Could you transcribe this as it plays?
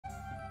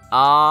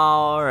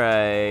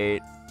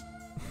Alright.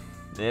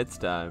 It's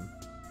time.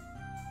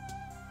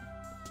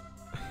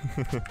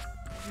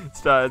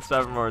 It's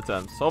time for more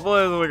attempts.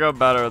 Hopefully this will go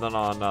better than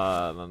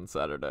on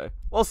Saturday.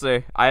 We'll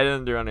see. I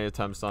didn't do any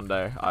attempts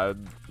Sunday. I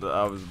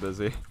was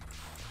busy.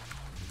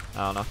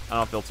 I don't know. I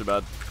don't feel too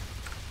bad.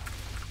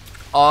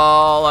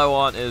 All I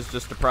want is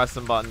just to press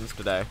some buttons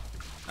today.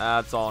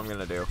 That's all I'm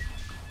gonna do.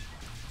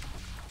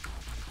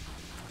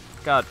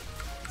 God.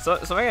 So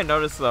something I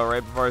noticed though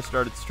right before I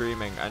started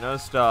streaming, I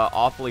noticed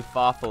awfully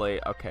fawfully.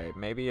 Okay,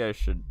 maybe I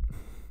should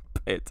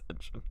pay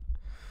attention.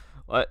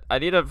 What? I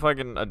need to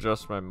fucking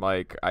adjust my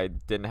mic. I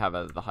didn't have it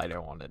at the height I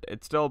wanted.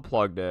 It's still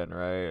plugged in,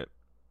 right?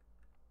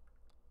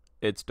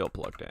 It's still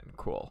plugged in.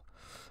 Cool.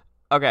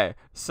 Okay,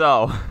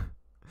 so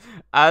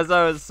as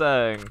I was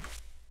saying,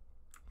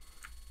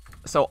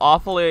 so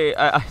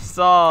I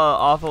saw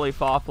awfully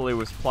fawfully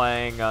was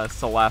playing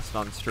Celeste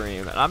on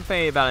stream, and I'm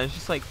thinking about it. It's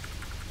just like,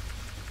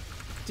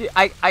 dude,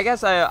 I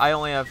guess I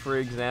only have 3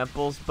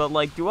 examples, but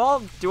like, do all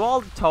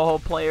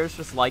Touhou players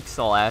just like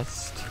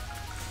Celeste?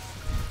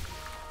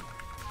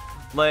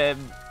 Like,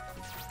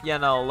 you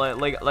know,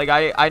 like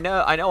I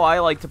know I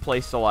like to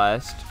play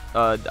Celeste.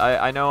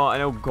 I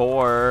know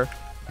Gore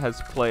has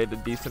played a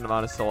decent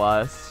amount of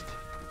Celeste.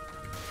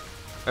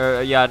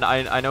 Yeah,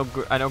 I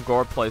know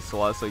Gore plays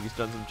Celeste. Like he's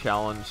done some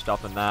challenge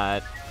stuff in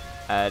that,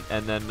 and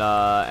then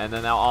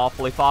now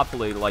awfully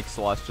fawfully likes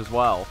Celeste as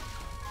well.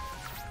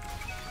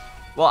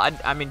 Well,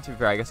 I mean, to be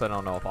fair, I guess I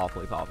don't know if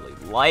awfully fawfully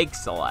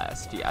likes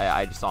Celeste.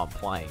 I just saw him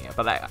playing it,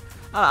 but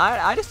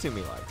I'd assume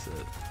he likes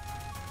it.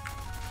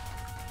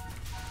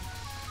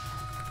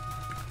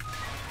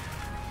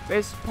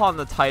 Based upon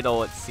the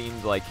title, it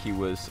seemed like he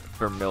was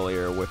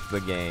familiar with the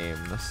game,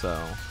 so.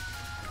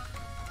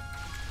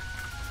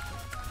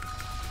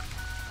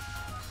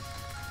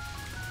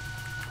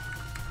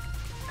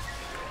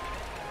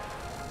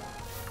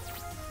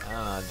 I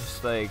don't know,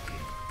 just like.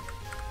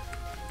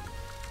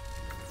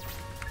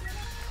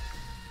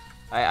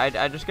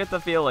 I just get the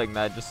feeling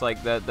that just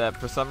like that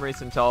for some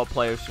reason Touhou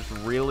players just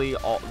really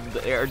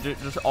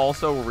just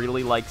also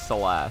really like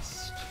Celeste.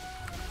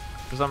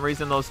 For some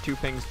reason, those two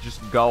things just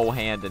go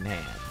hand in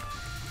hand.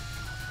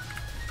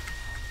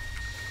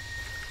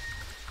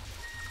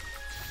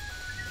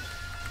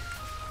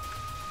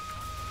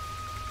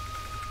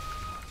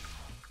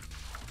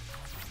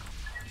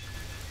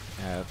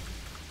 Yeah.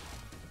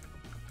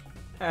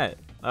 Hey,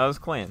 that was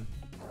clean.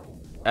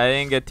 I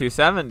didn't get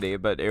 270,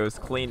 but it was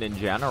clean in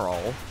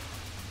general.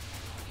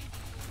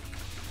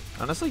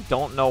 Honestly,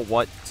 don't know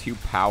what 2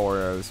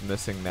 power I was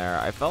missing there.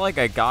 I felt like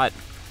I got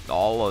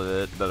all of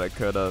it that I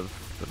could have.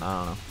 But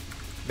I don't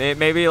know.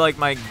 Maybe like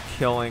my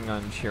killing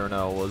on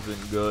Chirno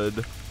wasn't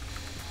good.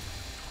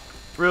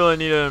 Really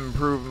need to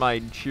improve my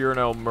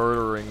Chirno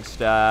murdering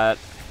stat.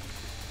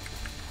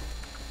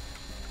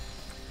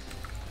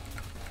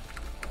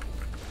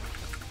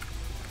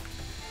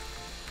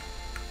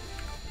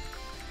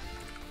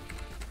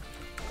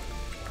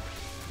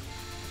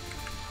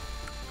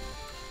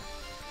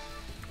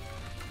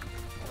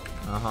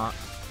 Uh-huh.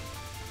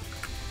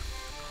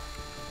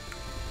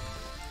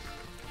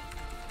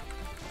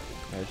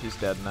 Yeah, she's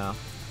dead now.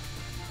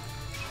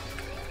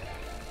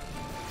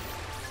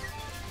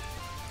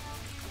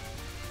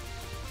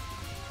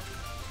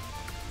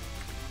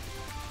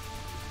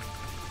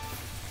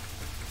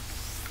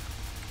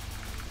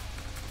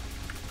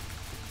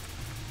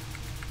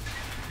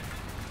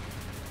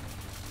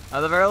 At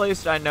the very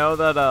least, I know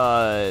that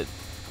I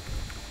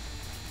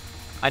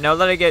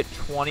get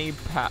 20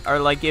 or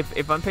like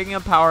if I'm picking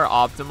up power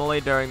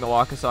optimally during the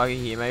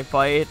Wakasagi Hime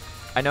fight,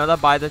 I know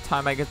that by the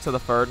time I get to the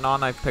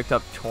Ferdinand, I've picked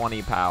up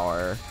 20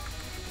 power.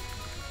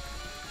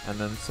 And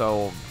then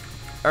so,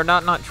 or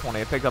not 20,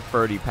 I picked up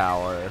 30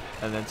 power.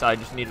 And then so I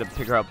just need to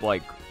pick her up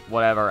like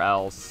whatever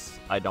else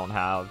I don't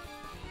have.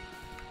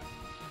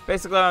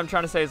 Basically what I'm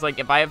trying to say is like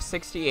if I have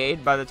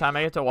 68, by the time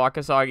I get to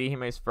Wakasagi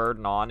Hime's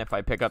Ferdinand, if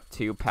I pick up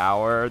 2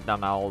 power,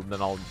 then I'll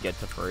get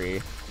to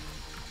free.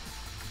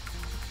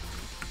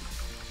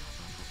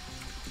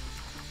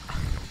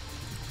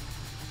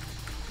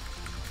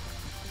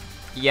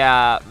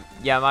 Yeah,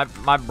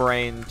 my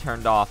brain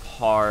turned off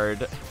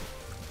hard.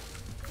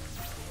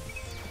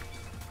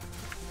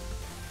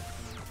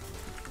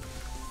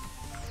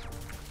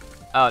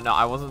 Oh, no,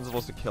 I wasn't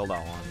supposed to kill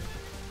that one.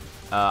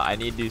 I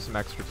need to do some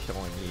extra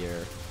killing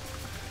here.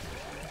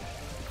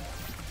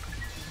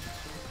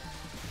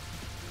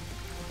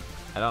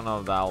 I don't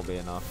know if that'll be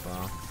enough,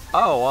 though.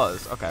 Oh, it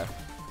was. Okay.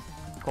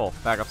 Cool.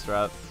 Backup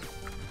strat.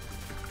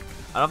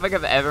 I don't think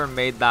I've ever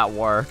made that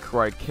work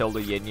where I killed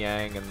a yin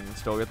yang and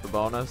still get the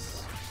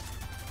bonus.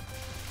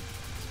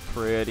 It's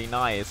pretty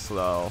nice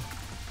though.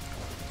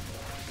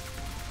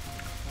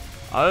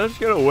 I'm just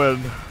gonna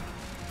win.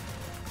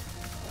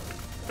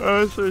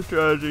 That's the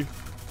strategy.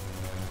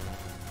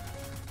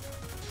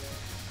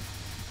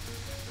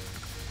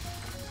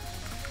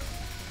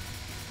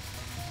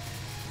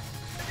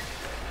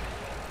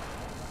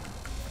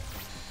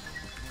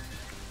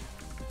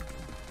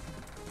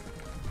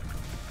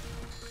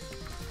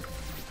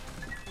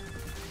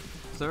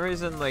 For some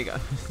reason, like,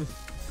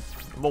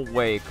 I'm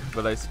awake,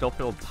 but I still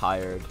feel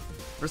tired.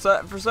 For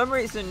some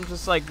reason,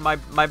 just like my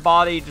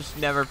body just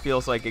never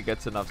feels like it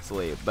gets enough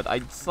sleep. But I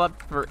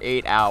slept for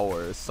 8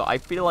 hours, so I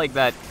feel like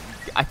that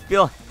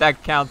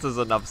counts as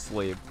enough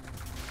sleep.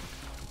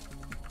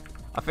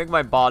 I think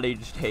my body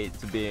just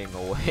hates being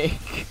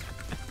awake.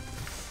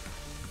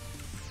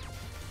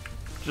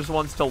 Just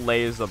wants to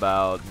laze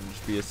about and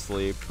just be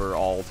asleep for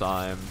all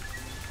time.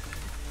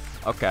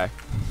 Okay.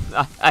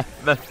 I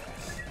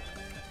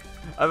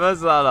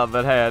messed that up,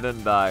 but hey, I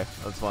didn't die.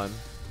 That's fine.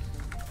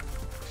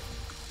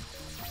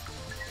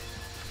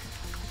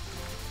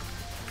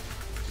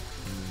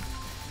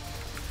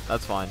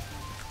 That's fine.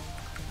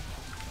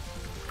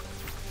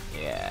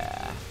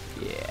 Yeah.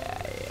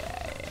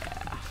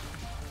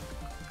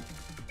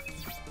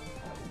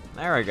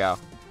 There we go.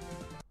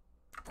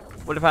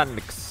 Would have had an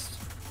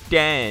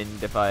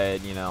extend if I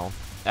had, you know,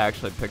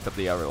 actually picked up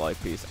the other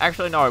life piece.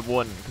 Actually, no, I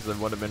wouldn't, because it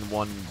would have been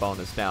one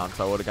bonus down,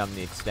 so I would have gotten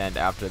the extend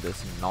after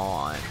this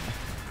non.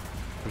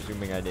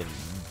 Presuming I didn't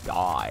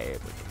die,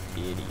 like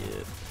an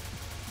idiot.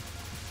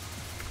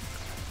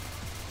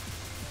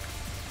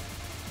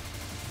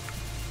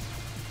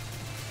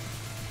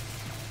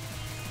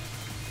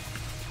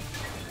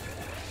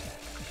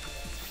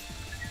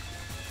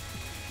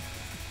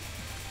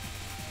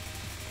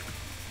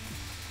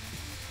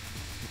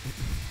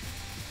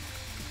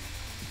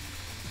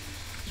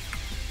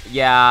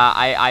 Yeah,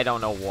 I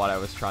don't know what I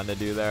was trying to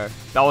do there.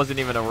 That wasn't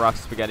even a rough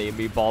spaghetti and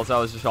meatballs. That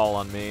was just all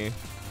on me.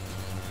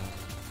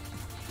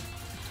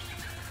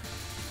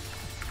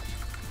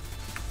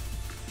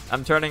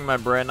 I'm turning my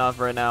brain off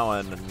right now,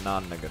 and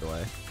not in a good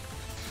way.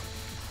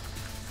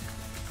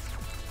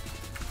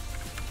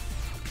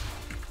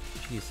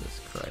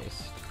 Jesus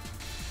Christ.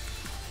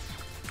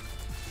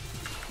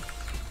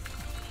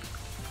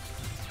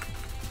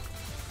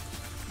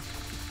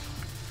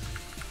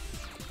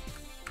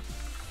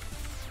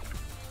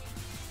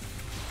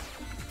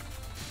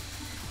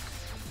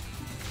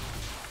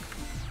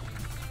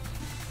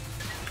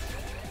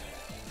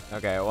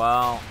 Okay,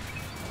 well,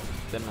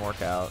 didn't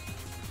work out.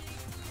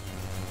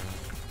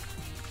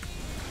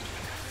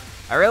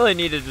 I really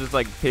need to just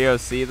like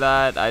POC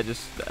that. I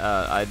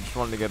just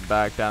wanted to get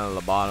back down to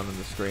the bottom of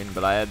the screen,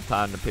 but I had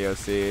time to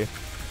POC.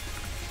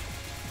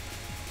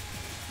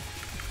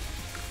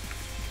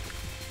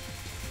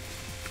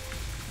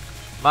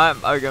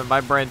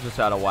 My brain's just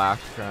out of whack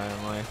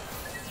currently.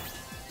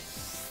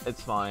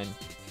 It's fine.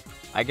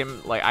 I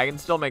can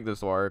still make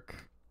this work.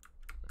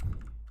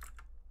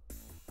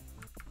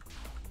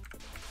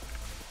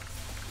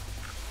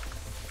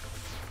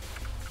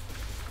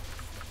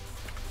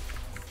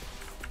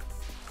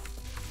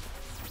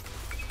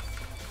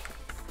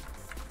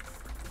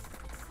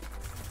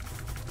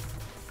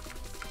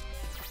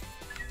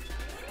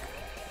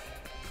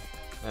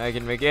 I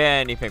can make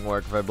anything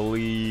work if I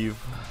believe.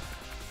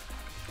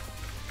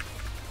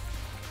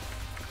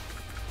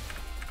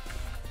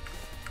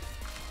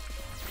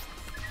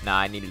 Nah,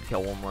 I need to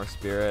kill one more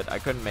spirit. I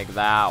couldn't make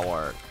that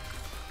work.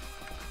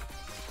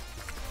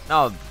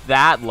 No,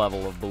 that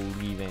level of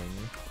believing.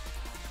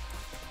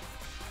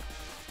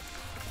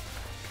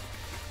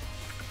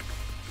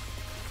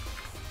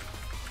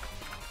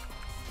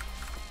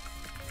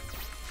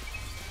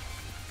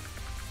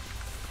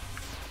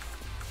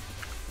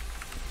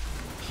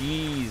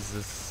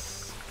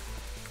 Jesus.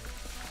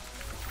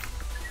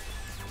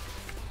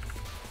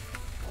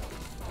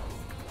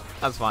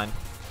 That's fine.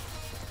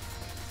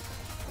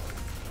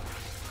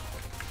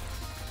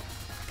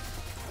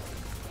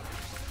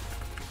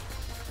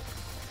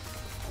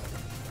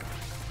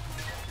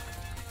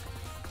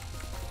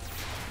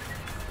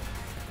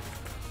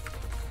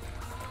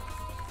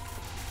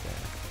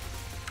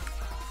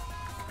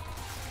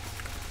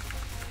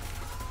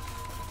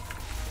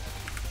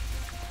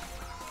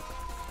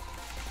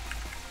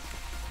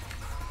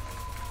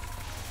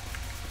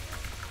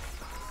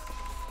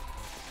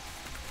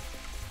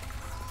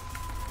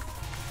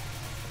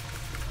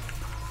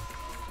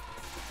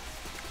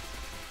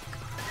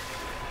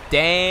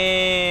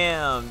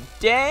 Damn!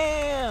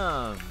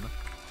 Damn!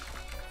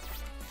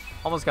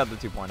 Almost got the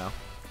 2.0.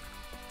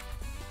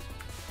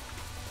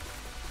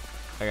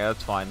 Okay,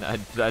 that's fine. I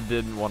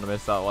didn't want to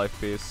miss that life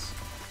piece.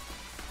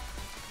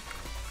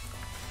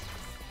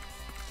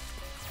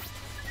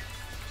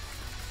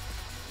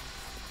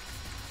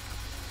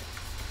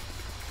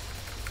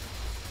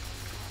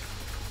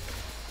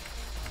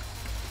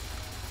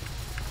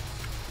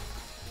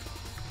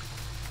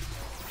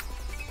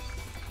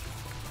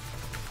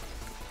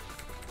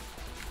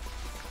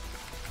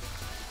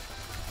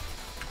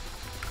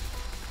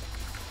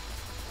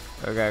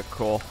 Okay,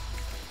 cool.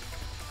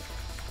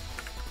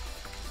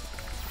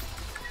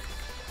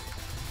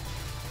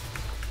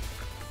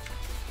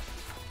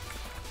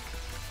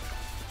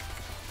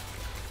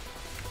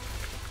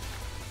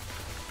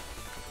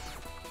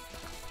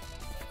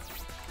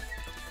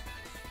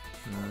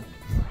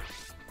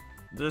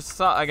 There's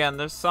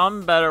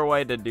some better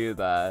way to do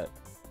that.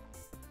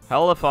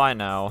 Hell if I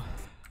know.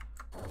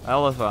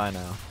 Hell if I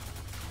know.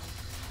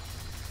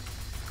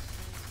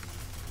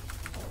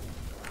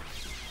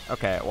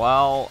 Okay,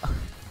 well,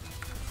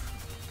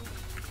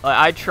 Like,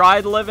 I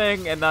tried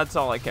living, and that's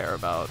all I care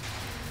about.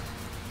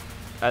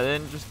 I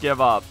didn't just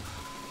give up.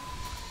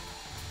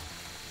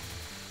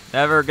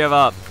 Never give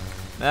up.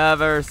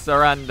 Never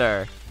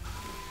surrender.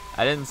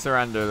 I didn't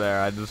surrender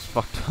there. I just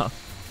fucked up.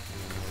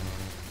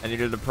 I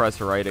needed to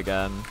press right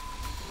again.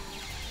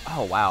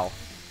 Oh, wow.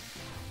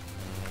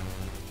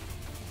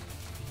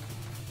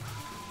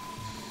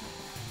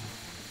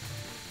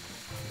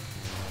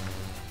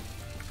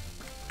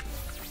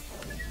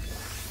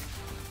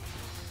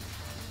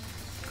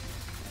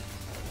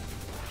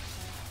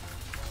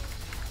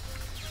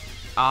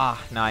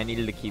 Ah, no, I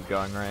needed to keep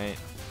going right.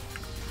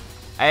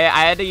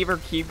 I had to either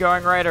keep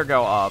going right or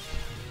go up.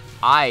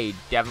 I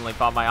definitely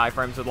thought my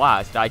iframes would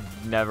last. I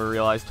never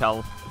realized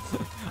how...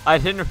 I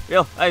didn't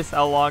realize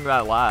how long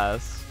that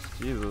lasts.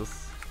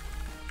 Jesus.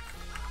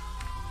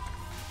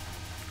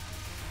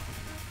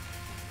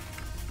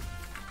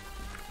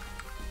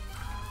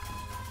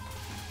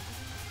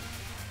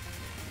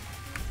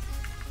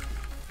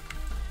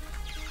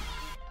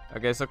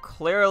 Okay, so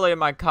clearly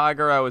my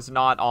Kagura was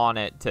not on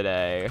it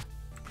today.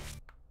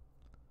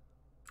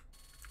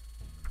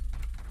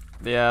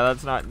 Yeah,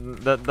 that's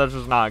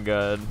just not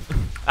good.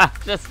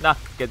 That's just not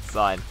a good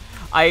sign.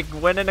 I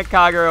went into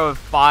Kagura with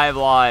 5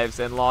 lives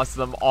and lost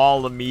them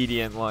all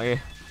immediately.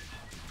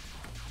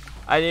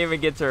 I didn't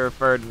even get to her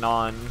third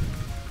none.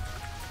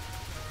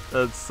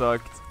 That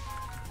sucked.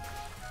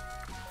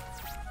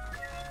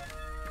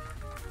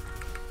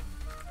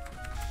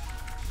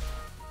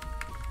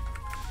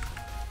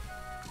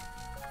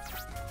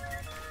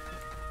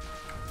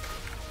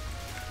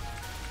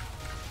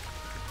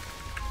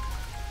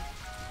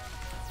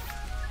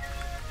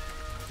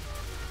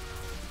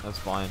 That's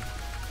fine.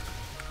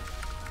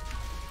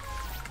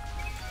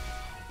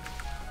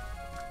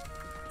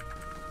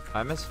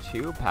 I missed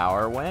 2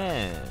 power.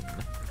 When?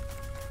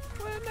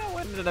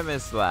 When did I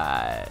miss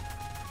that?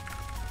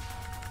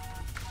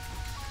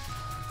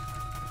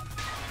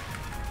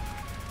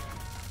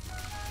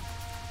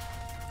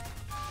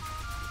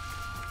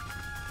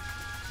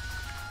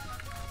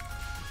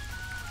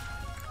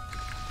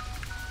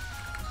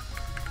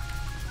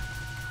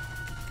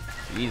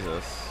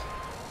 Jesus.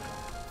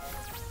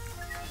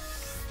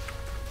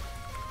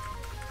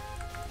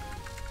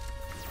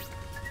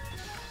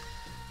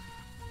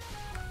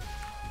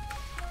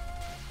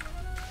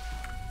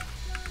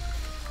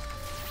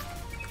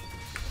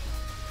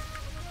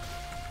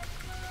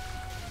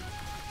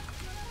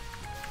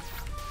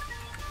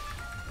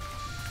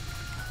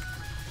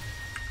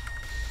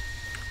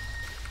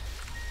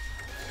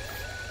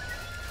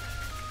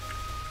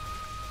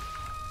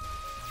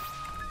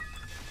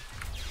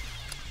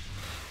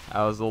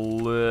 I was a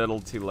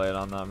little too late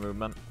on that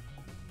movement.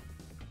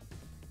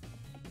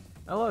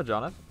 Hello,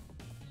 Jonathan.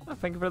 Oh,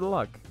 thank you for the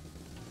luck.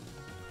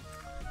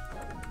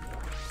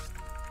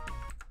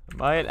 I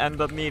might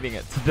end up needing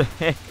it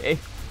today.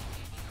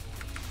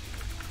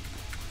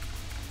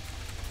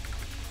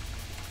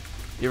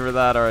 Either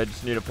that or I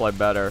just need to play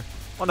better.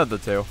 One of the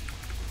two.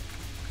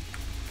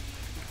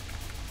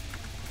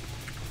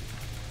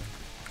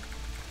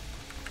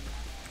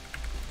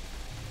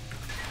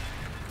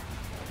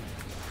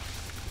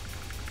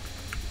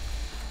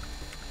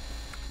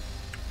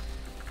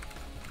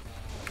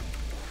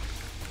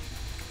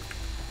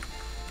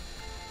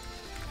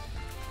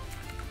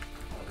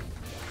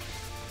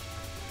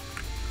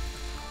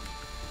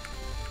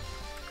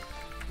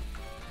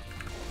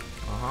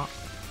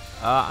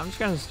 I'm just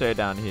gonna stay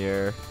down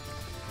here.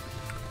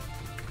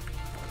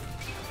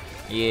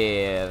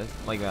 Yeah,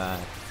 like that.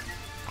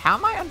 How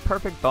am I on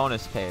perfect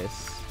bonus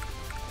pace?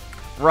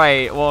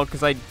 Right, well,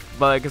 because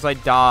I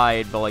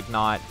died, but like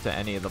not to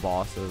any of the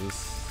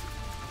bosses.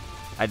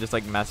 I just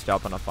like messed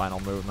up on a final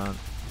movement.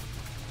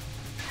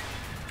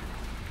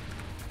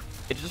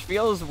 It just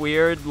feels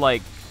weird,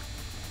 like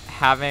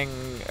having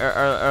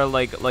or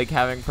like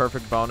having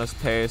perfect bonus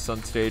pace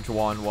on stage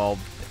 1 while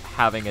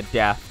having a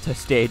death to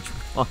stage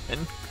 1.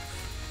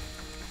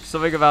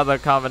 Something about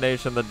that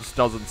combination that just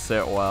doesn't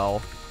sit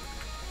well.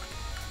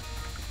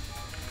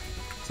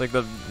 It's like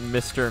the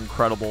Mr.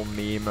 Incredible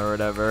meme or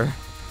whatever.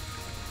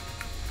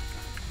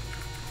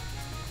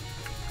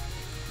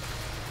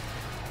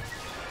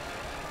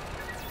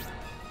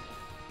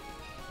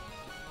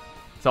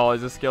 It's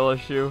always a skill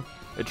issue.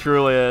 It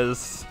truly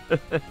is.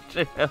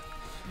 It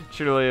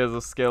truly is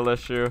a skill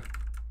issue.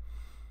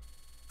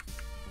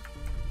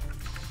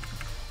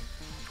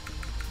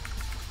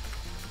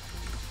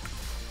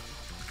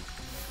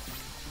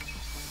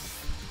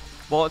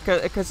 Well,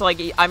 cause like,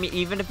 I mean,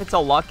 even if it's a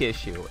luck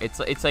issue,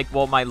 it's like,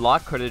 well, my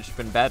luck could have just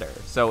been better.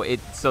 So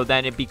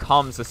then it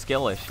becomes a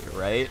skill issue,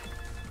 right?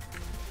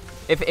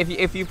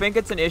 If you think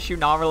it's an issue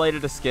not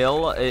related to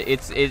skill,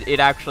 it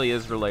actually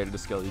is related to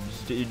skill.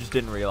 You just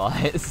didn't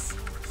realize.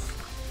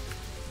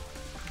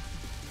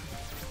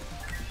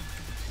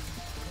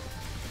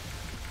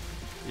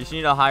 You just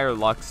need a higher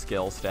luck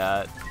skill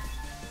stat.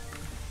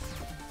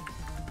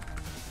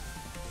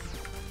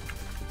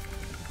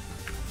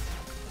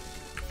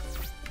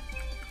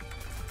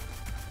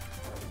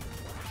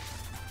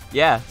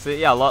 Yeah, so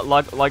yeah,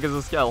 luck is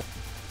a skill.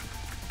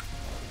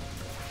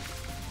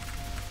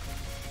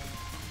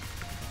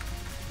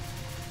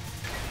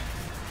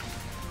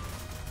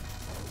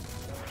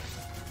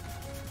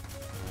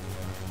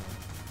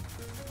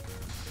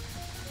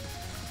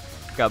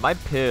 my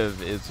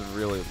piv is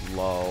really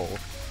low.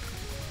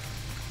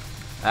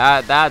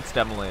 That's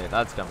definitely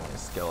a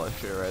skill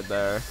issue right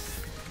there.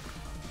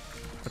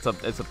 It's a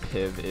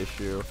piv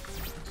issue.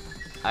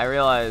 I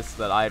realized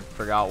that I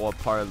forgot what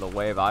part of the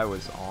wave I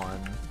was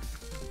on.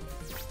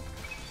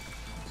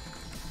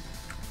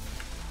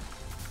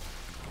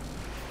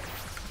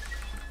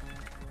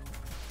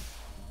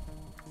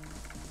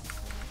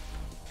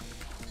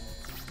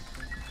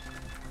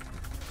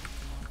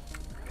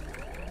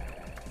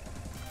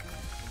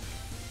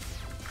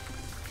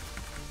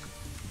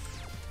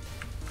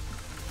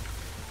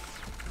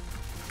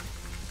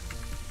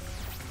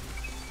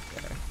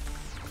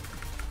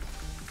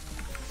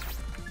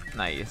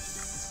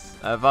 Nice.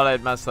 I thought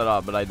I'd messed that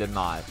up, but I did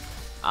not.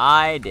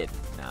 I didn't.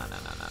 No,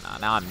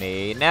 not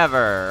me.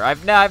 Never.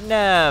 I've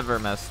never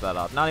messed that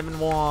up. Not even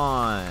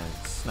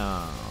once.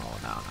 No.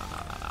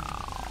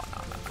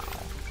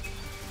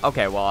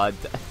 Okay, well,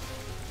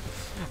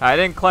 I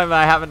didn't claim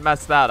that I haven't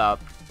messed that up.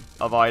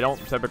 Although I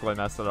don't typically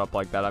mess it up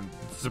like that. I'm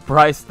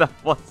surprised that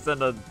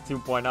wasn't a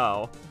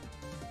 2.0.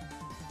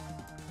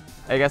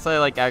 I guess I,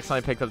 like,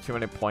 accidentally picked up too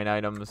many point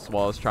items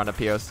while I was trying to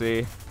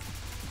POC.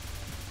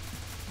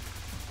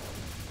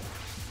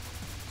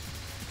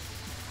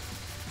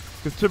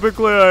 Because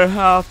typically I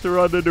have to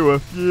run into a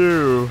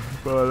few,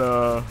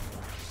 but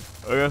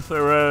I guess I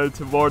ran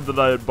into more than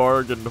I had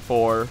bargained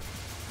for.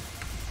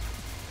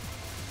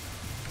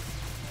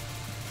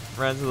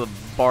 Ran into the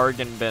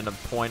bargain bin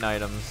of point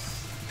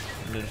items,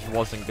 and it just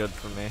wasn't good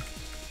for me.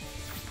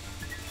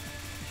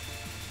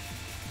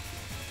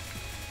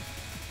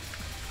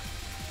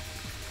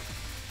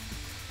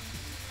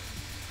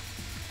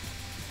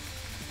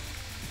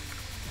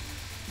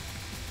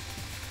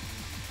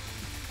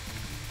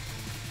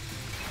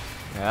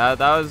 Yeah,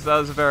 that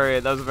was a very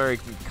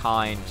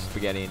kind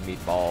spaghetti and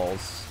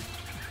meatballs.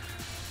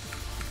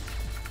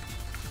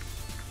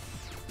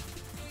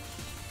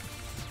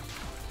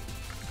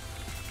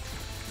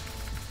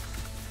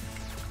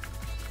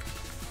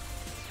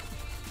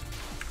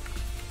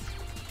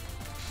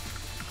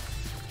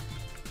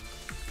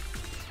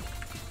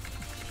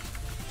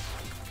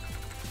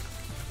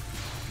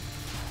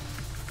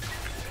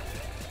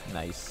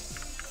 Nice.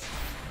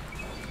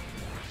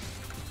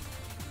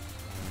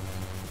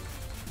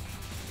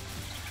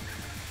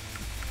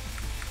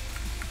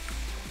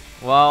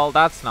 Well,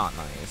 that's not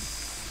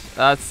nice.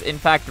 That's in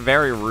fact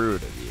very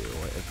rude of you.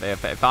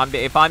 If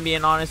I'm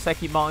being honest,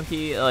 Seki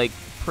Monkey, like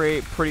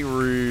pretty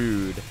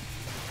rude.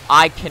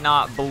 I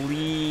cannot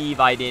believe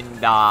I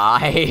didn't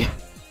die.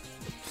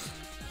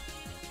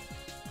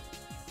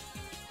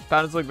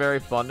 Patterns look very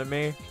fun to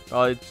me.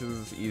 Probably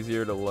just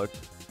easier to look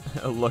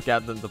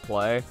at than to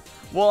play.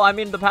 Well, I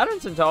mean the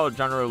patterns in Touhou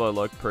generally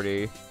look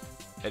pretty,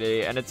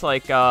 and it's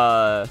like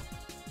I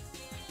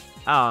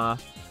don't know.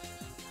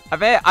 To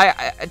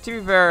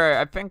be fair,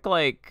 I think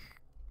like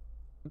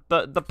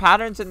the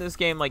patterns in this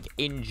game, like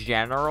in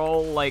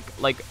general, like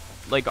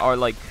are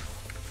like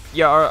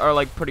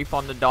pretty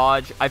fun to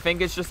dodge. I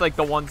think it's just like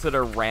the ones that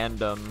are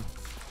random.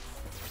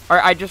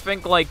 Or I just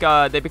think like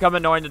they become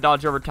annoying to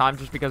dodge over time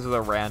just because of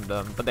the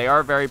random, but they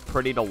are very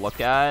pretty to look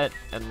at,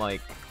 and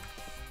like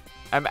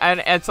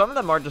and some of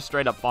them are just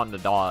straight up fun to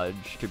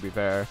dodge, to be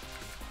fair.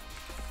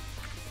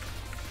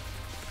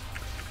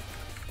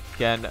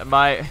 Again,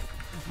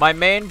 my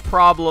main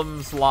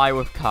problems lie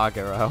with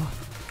Kagero.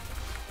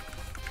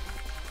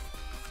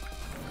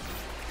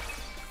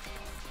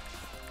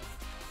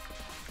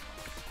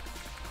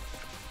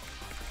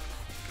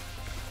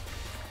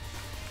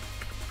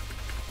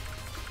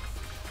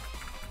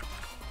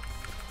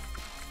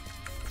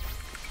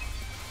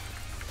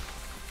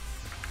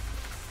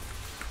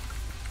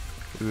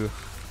 Ugh.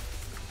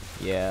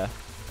 Yeah.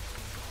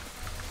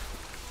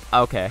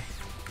 Okay.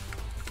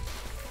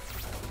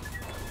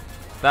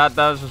 That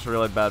was just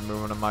really bad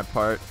movement on my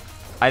part.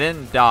 I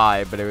didn't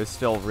die, but it was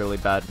still really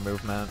bad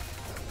movement.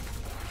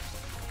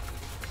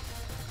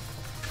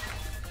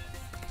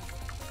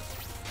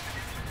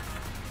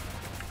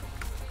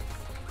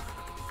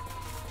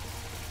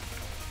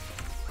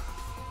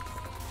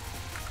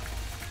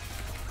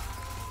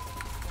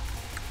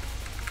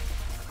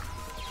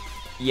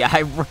 Yeah,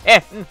 I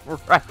ran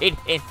right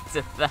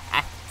into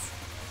that.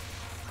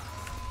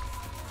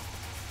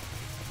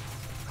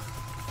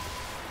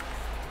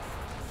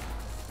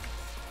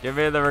 Give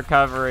me the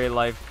recovery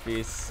life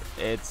piece.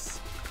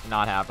 It's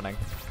not happening.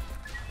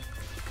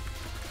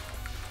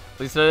 At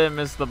least I didn't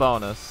miss the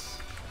bonus.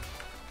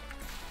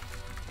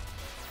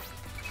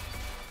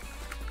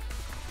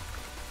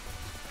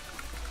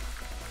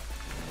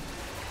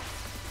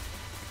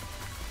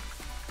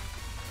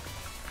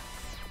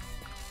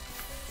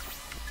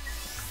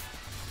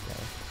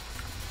 Okay.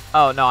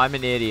 Oh no, I'm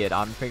an idiot.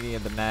 I'm thinking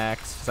of the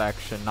next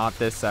section, not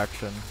this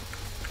section.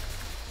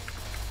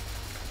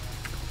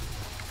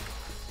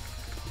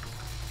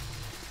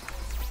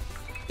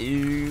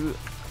 Ew.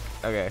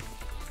 Okay.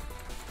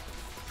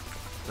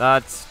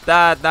 That's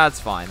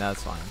fine.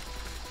 That's fine.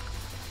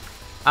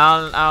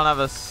 I don't have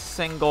a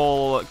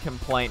single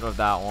complaint with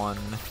that one.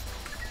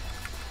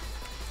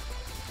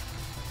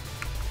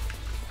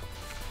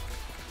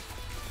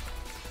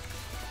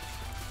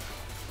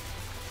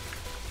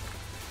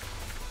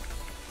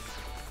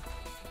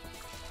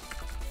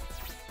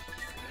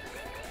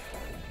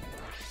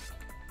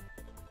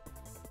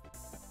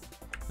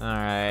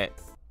 Alright.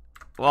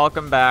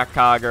 Welcome back,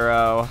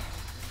 Kagero.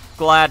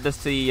 Glad to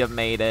see you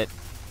made it.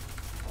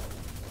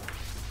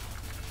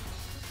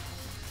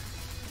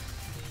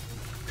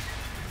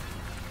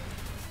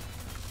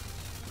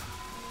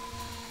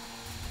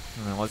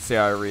 Let's see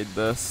how I read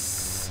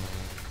this.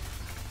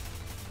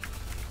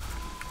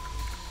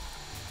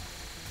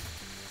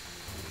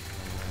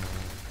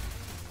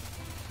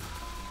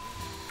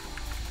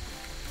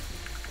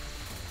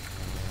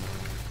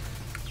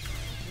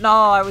 No,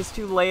 I was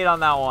too late on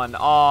that one.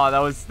 Oh,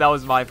 that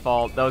was my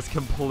fault. That was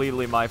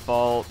completely my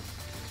fault.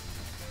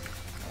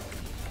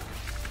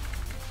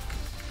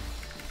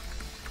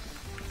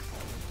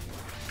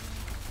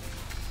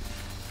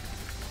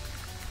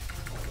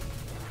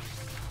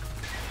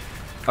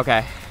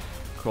 Okay,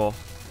 cool.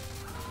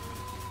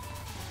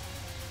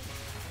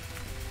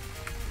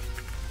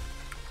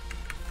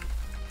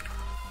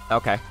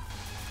 Okay.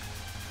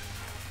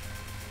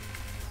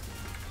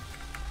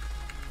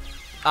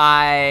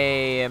 I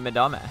am a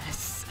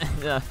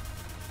dumbass.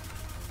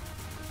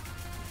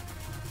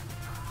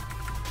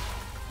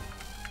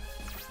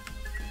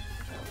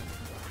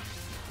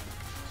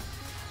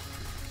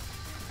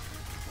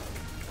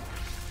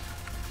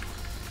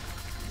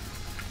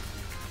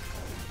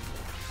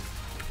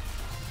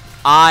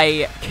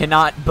 I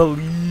cannot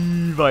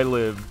believe I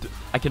lived.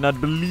 I cannot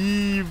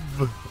believe.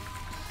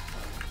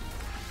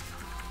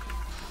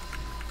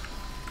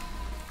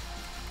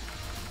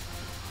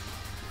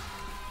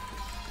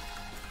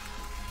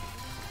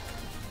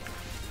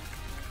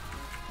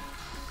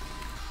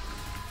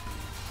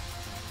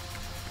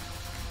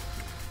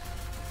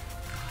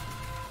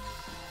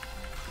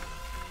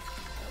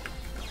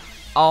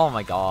 Oh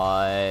my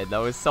god, that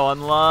was so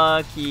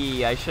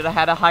unlucky. I should have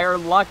had a higher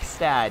luck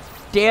stat.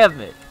 Damn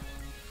it.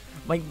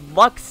 My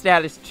luck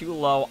stat is too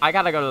low. I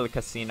gotta go to the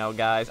casino,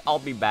 guys. I'll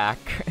be back.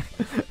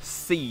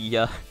 See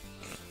ya.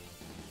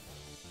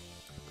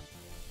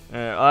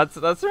 Alright,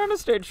 let's run to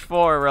stage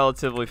 4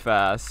 relatively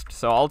fast.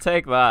 So I'll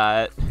take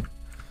that.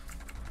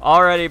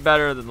 Already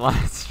better than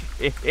last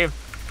stream.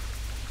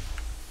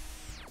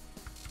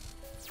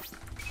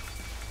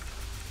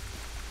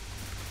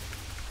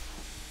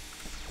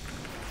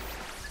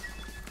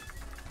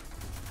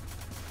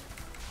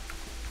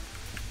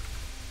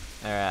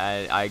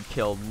 Alright, I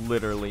killed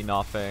literally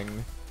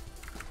nothing.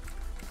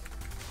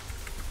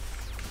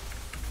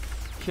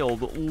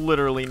 Killed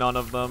literally none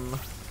of them.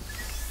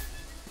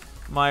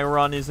 My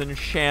run is in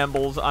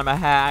shambles. I'm a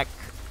hack.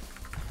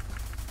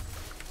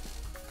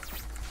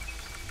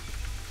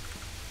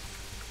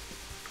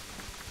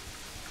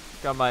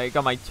 Got my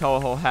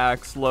Touhou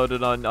hacks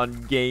loaded on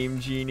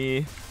Game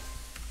Genie.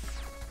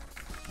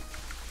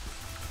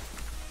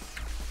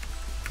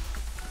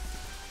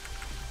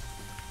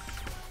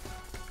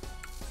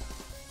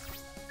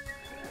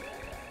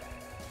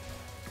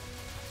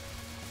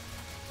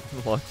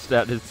 Luck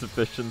stat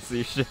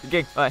insufficiency,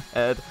 shaking my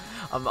head.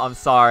 I'm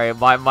sorry,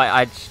 my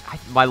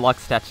luck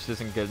stat just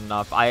isn't good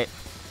enough. I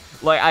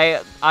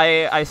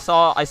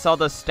saw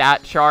the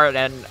stat chart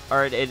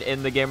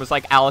in the game was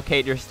like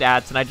allocate your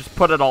stats, and I just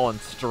put it all in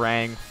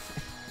strength.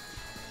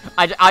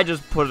 I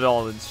just put it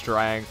all in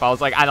strength. I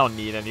was like, I don't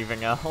need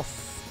anything else.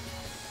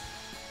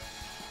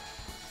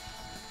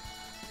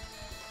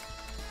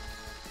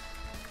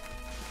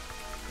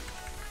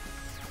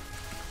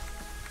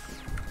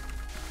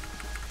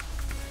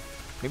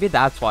 Maybe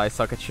that's why I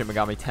suck at Shin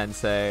Megami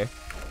Tensei.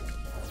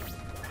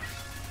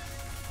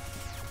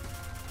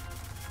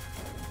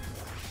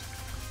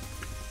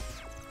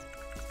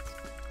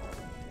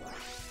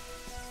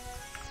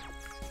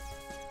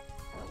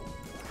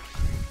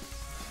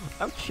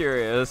 I'm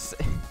curious.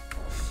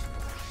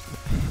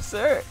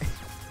 Sir,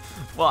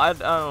 well, I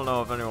don't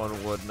know if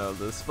anyone would know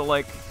this, but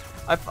like,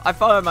 I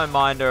thought in my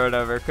mind or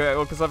whatever,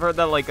 because I've heard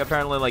that like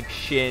apparently like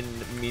Shin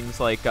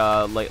means like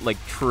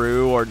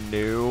true or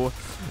new,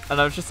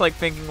 and I was just like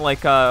thinking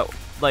like well,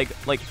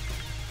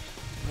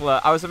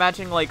 I was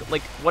imagining like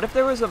what if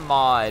there was a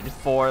mod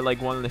for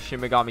like one of the Shin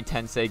Megami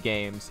Tensei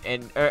games,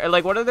 and or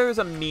like what if there was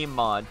a meme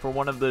mod for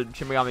one of the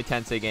Shin Megami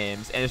Tensei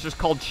games, and it's just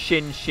called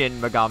Shin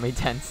Megami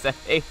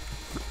Tensei.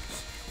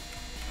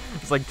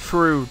 It's like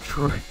true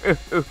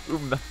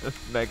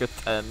Mega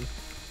 10.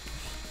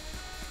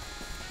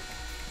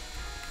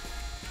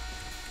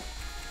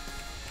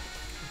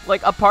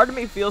 Like, a part of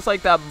me feels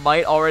like that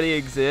might already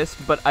exist,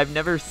 but I've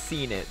never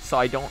seen it, so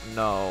I don't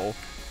know.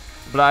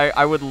 But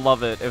I would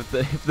love it if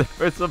there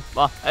was a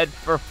mod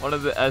for one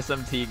of the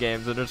SMT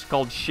games and it's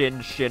called Shin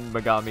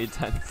Megami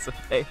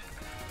Tensei.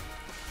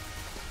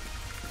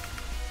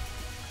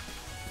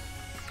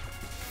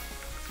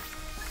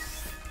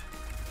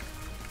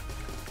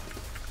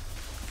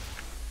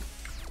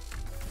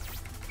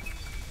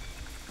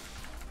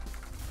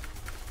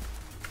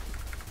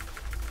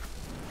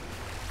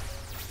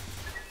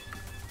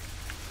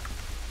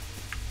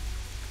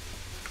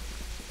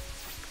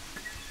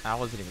 That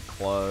wasn't even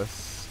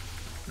close.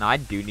 Now I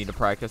do need to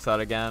practice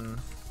that again.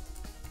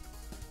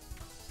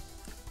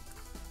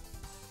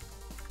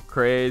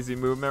 Crazy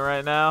movement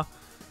right now.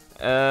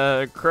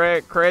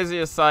 Crazy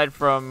aside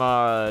from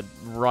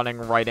running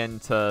right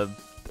into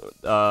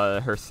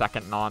her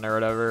second non or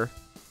whatever.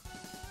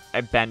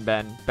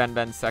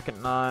 Ben's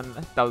second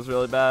non. That was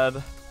really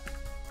bad.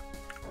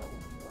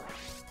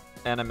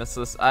 And I missed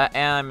this. And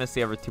I missed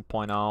the ever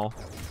 2.0.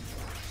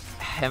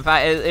 In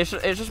fact, it's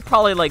just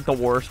probably like the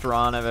worst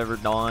run I've ever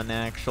done.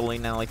 Actually,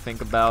 now I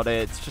think about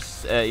it, it's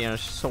just you know,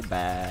 it's just so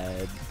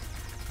bad.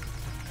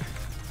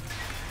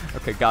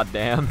 Okay,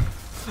 goddamn.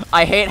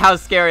 I hate how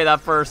scary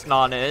that first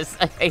non is.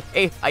 I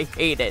hate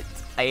it.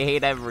 I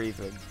hate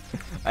everything.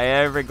 I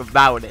hate everything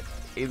about it.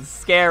 It's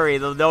scary.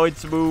 The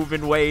notes move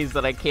in ways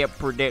that I can't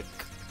predict.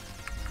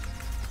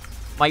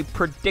 My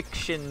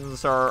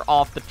predictions are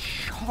off the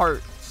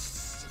charts.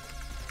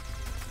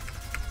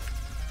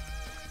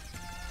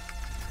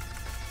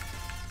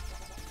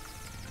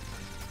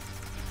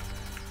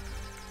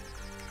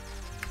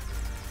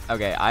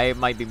 Okay, I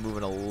might be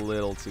moving a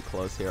little too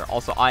close here.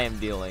 Also, I am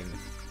dealing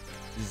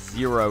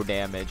 0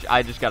 damage.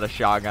 I just got a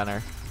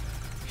shotgunner.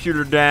 Shoot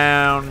her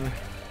down.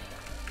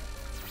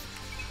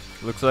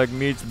 Looks like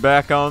meat's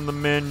back on the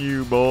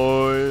menu,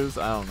 boys.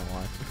 I don't know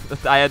why.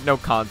 I had no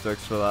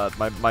context for that.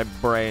 My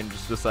brain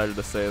just decided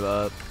to say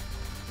that.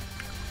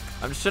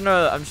 I'm just in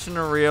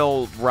a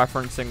real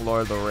referencing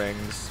Lord of the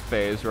Rings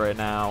phase right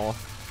now.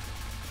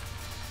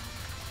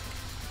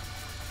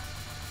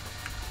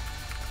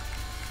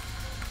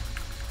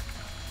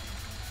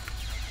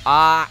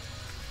 Ah!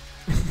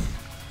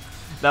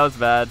 That was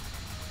bad.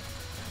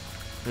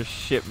 There's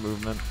shit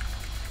movement.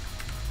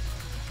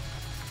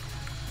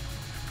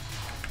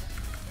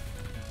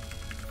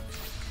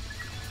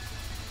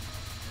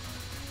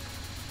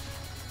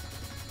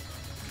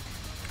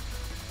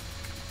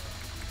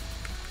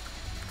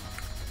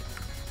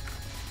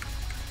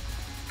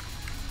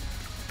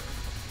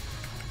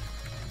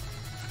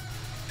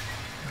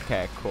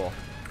 Okay, cool.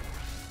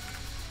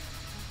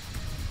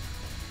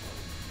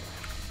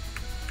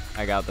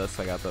 I got this,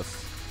 I got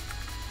this.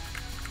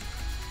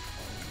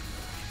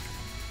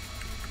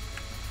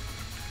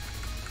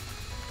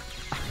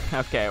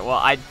 Okay,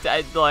 well,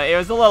 it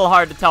was a little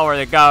hard to tell where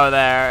to go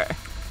there.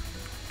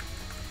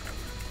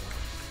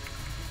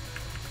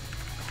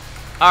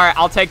 Alright,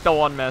 I'll take the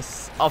one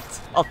miss. I'll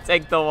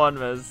take the one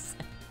miss.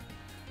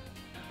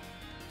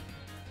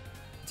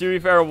 To be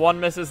fair, one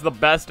miss is the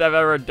best I've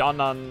ever done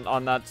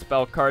on that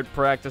spell card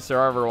practice or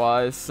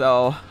otherwise,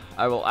 so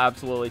I will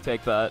absolutely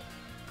take that.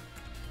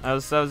 That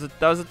was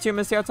a 2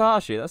 miss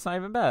Yatahashi. That's not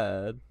even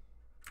bad.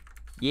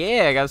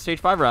 Yeah, I got a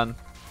stage 5 run.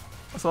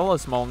 That's a little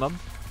small nub.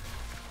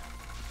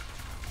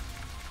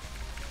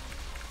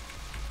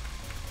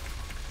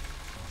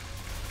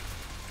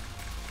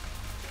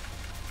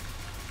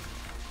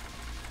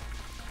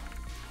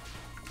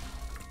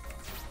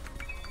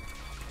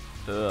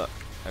 Ugh.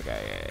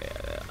 Okay,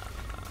 yeah.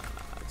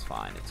 It's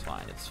fine, it's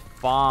fine, it's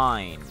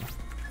fine.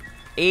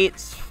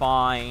 It's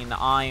fine,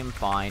 I'm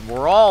fine,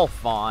 we're all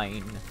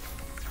fine.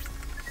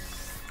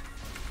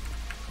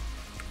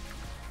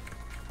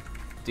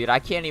 Dude, I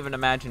can't even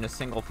imagine a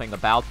single thing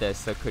about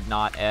this that could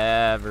not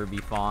ever be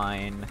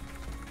fine.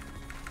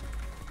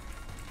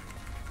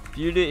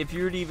 If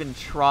you were to even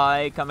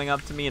try coming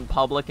up to me in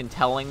public and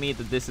telling me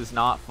that this is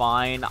not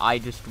fine, I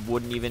just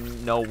wouldn't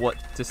even know what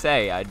to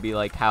say. I'd be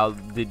like, how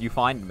did you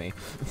find me?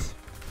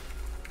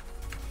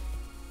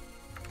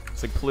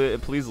 It's like,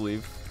 please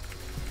leave.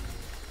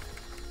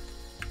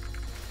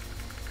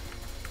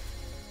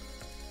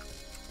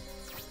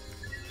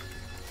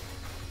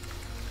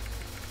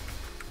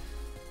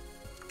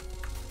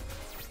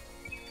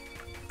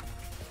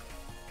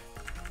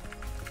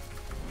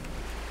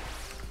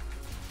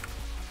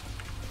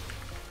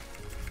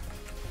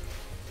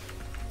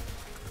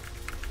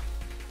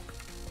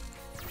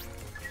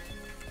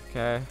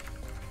 Okay.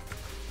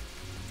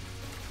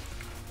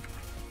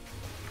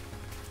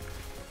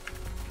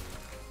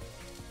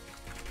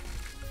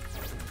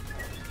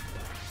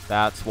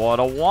 That's what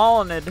I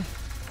wanted.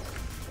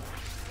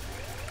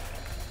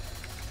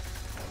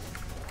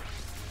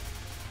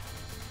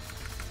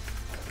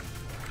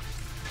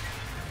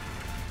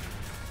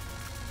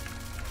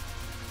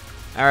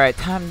 Alright,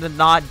 time to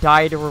not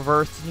die to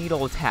reverse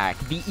needle attack.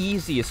 The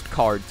easiest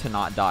card to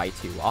not die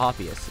to,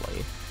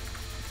 obviously.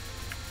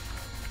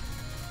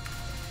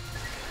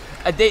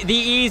 The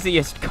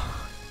easiest card.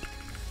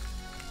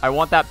 I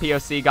want that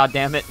POC,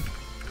 goddammit.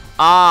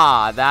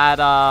 Ah, that,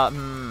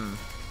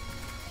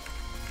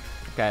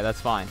 Okay,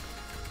 that's fine.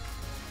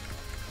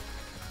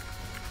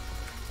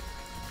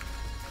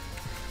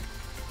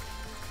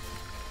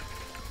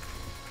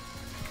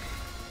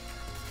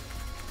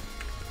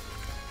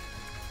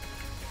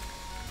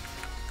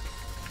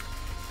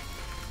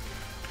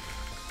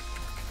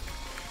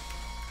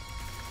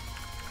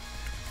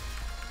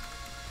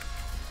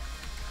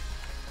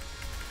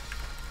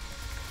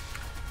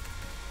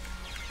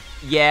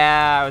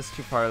 Yeah, I was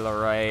too far to the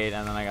right,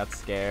 and then I got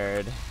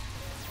scared.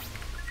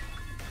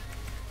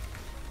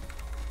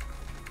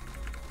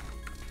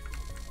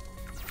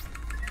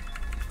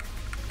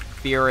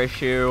 Fear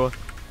issue.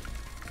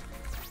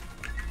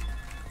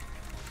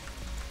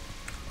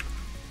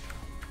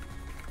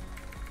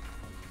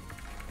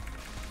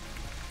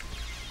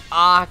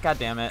 Ah, god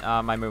damn it.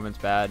 My movement's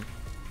bad.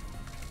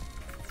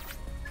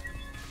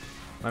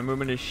 My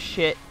movement is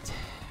shit.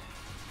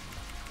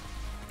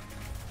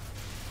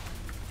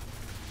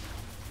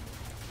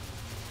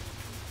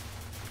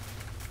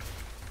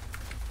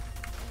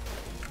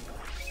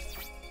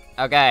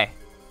 Okay.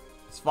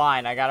 It's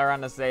fine. I got her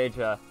on the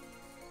Seija.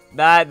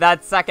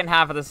 That second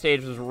half of the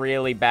stage was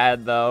really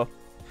bad, though.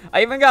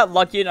 I even got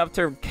lucky enough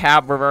to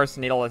cap reverse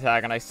needle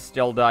attack, and I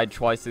still died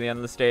twice at the end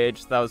of the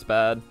stage. That was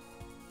bad.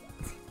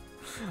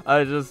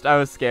 I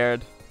was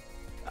scared.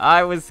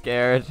 I was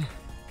scared.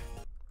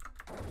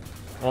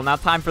 Well, now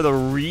time for the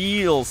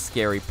real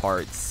scary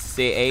part.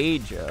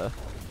 Seija.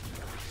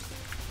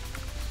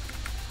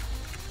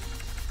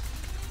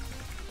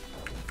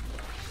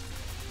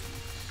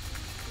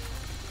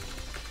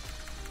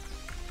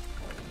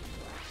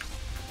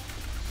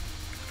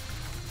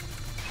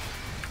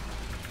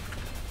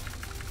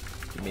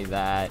 Give me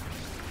that.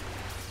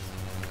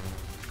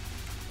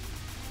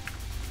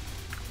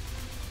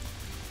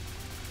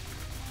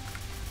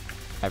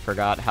 I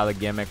forgot how the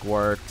gimmick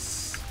works.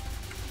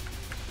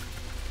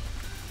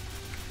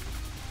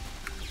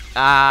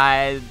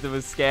 I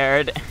was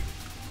scared.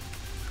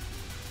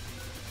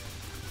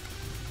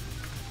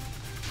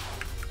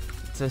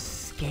 It's a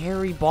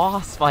scary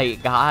boss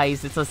fight,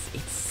 guys. It's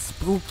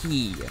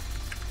spooky.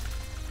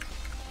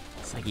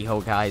 It's like,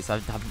 yo, guys,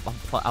 I'm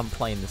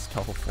playing this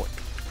Touhou for.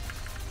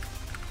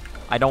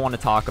 I don't want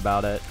to talk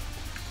about it.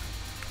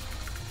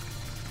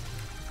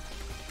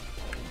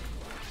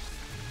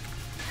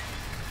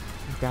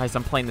 Guys,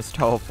 I'm playing this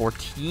Touhou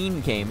 14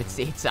 game. It's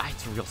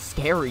real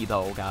scary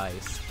though,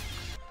 guys.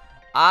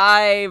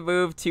 I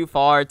moved too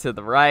far to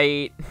the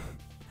right.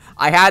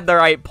 I had the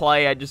right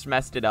play, I just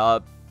messed it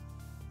up.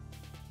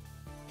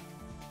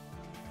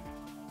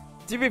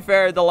 To be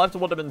fair, the left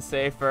would have been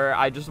safer.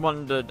 I just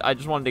wanted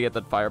to get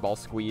that fireball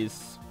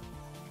squeeze.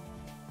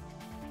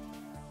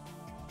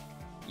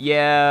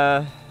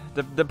 Yeah,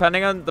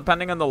 depending on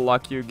the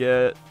luck you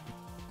get,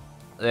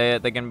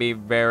 they can be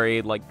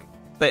very like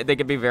they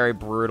can be very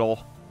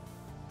brutal.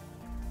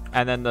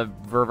 And then the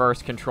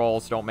reverse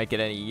controls don't make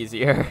it any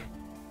easier.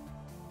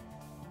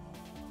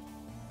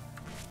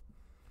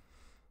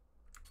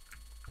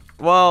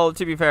 Well,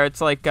 to be fair,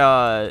 it's like,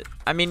 I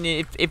mean,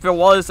 if it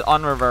was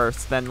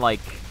unreversed, then, like,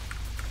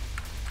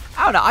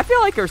 I don't know, I feel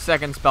like her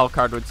second spell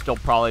card would still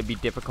probably be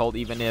difficult,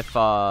 even if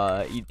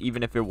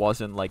it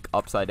wasn't, like,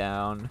 upside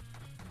down.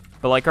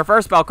 But, like, her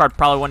first spell card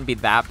probably wouldn't be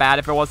that bad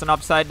if it wasn't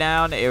upside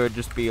down. It would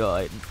just be,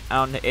 like,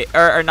 I don't know,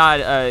 or not,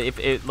 if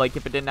it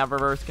didn't have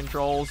reverse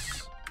controls.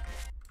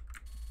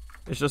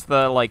 It's just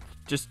the, like,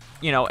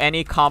 you know,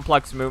 any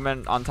complex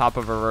movement on top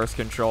of reverse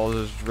controls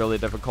is really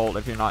difficult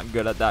if you're not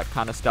good at that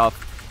kind of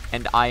stuff.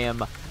 And I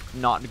am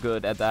not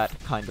good at that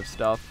kind of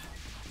stuff.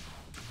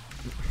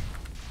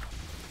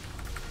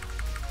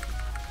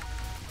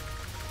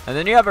 And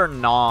then you have her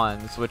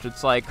nons, which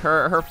it's like,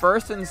 her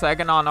first and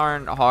second on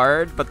aren't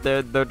hard, but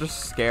they're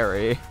just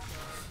scary.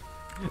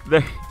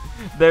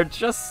 They're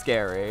just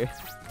scary.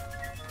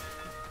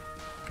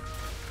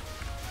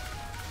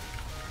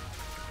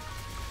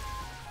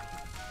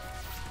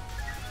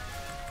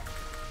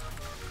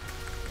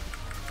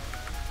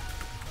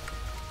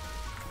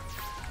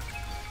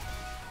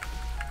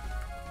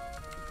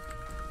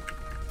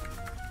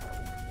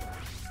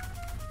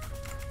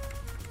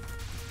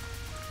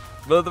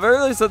 But at the very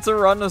least, that's a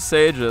run to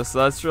Seija, so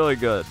that's really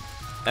good.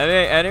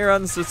 Any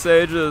runs to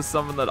Seija is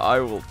something that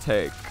I will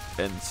take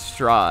in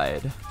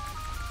stride.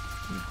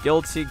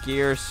 Guilty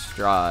Gear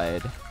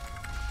stride.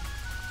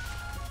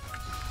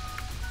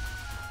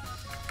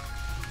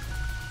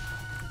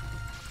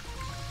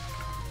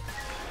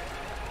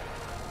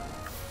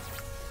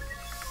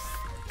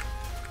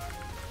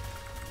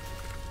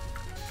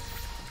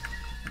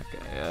 Okay,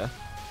 yeah.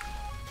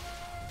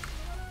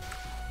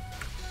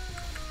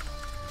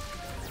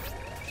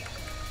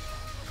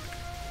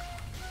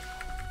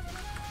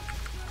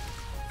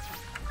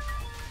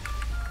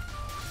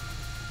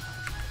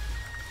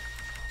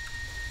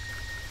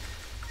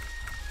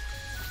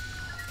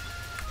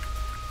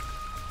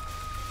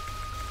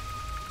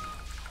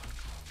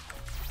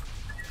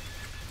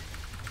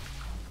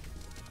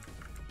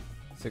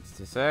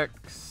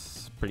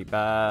 $66, pretty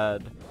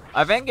bad.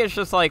 I think it's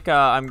just like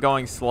I'm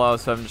going slow,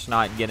 so I'm just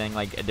not getting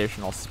like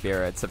additional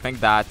spirits. I think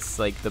that's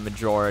like the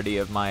majority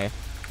of my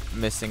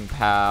missing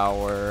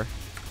power.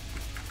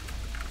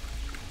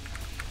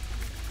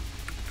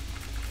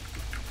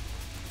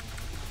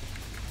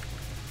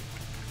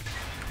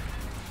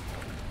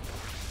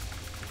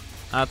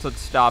 That's what's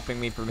stopping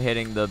me from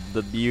hitting the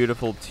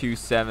beautiful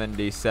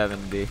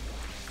 270-70.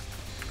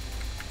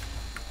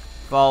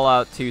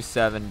 Fallout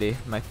 270,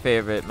 my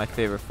favorite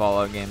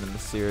Fallout game in the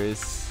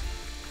series.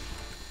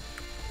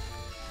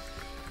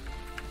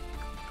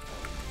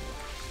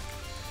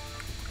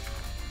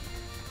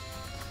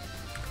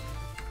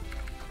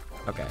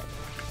 Okay.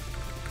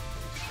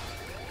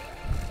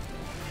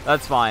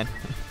 That's fine.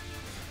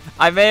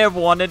 I may have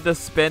wanted to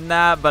spin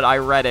that, but I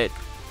read it.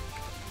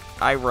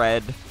 I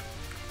read.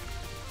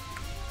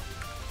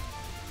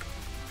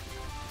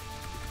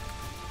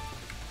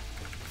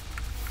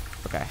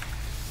 Okay.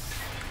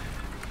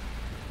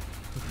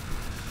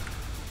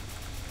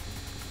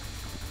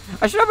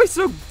 I should not be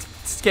so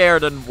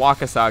scared in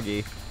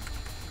Wakasagi.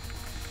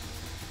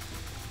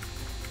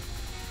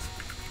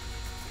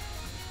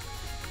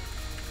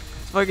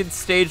 It's fucking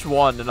stage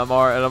 1 and I'm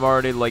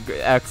already like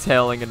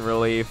exhaling in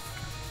relief.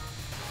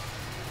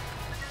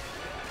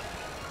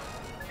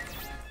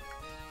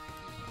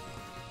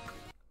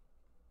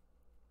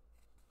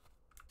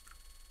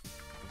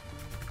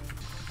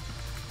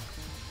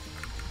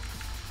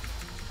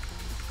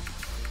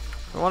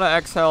 I want to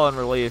exhale and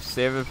relief,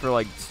 save it for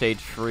like stage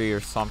 3 or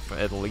something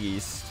at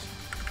least.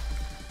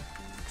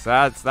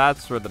 Cause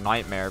that's where the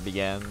nightmare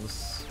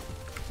begins.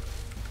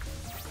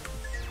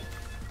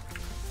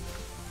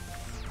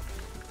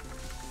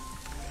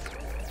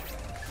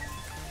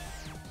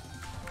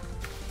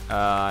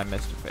 I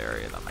missed a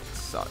fairy, that might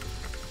suck.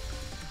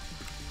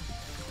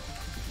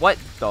 What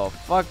the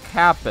fuck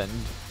happened?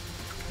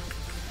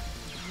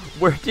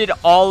 Where did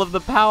all of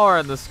the power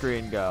on the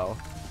screen go?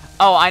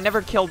 Oh, I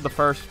never killed the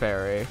first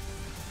fairy.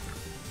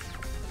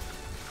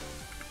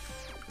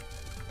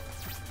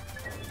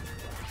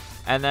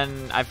 And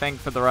then I think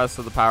for the rest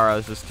of the power I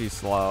was just too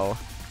slow.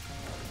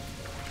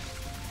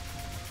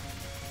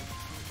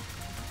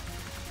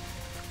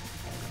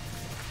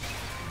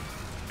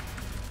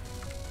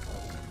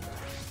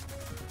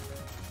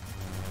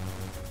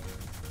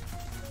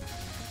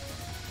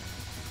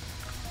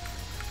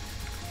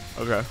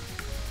 Okay.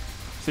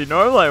 See,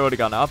 normally I would have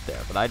gone up there,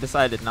 but I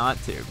decided not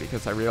to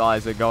because I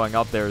realized that going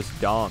up there is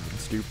dumb and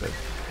stupid.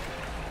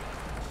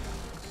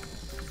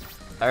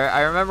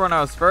 I remember when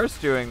I was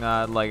first doing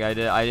that, like I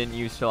didn't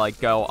used to like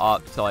go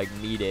up to like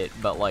meet it,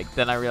 but like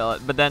then I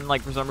realized, but then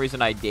like for some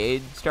reason I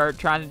did start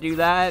trying to do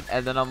that,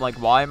 and then I'm like,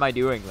 why am I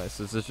doing this?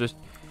 This is just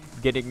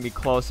getting me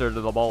closer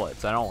to the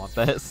bullets. I don't want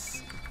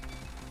this.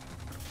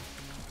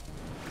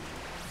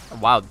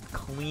 Wow,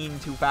 clean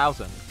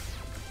 2,000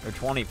 or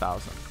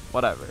 20,000,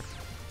 whatever.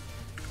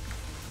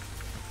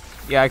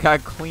 Yeah, I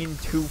got clean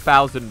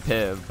 2,000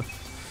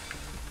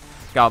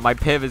 PIV. God, my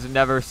PIV has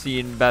never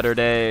seen better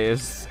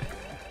days.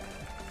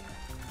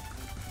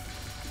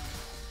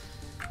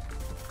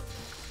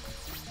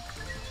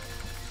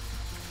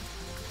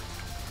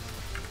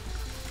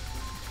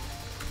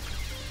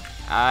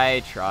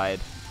 I tried.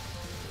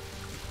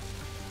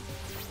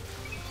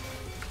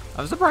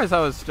 I'm surprised I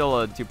was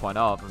still a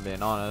 2.0, if I'm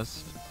being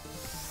honest.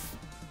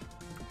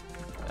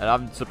 And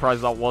I'm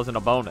surprised that wasn't a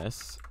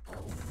bonus.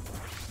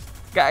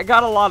 I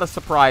got a lot of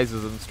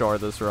surprises in store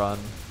this run.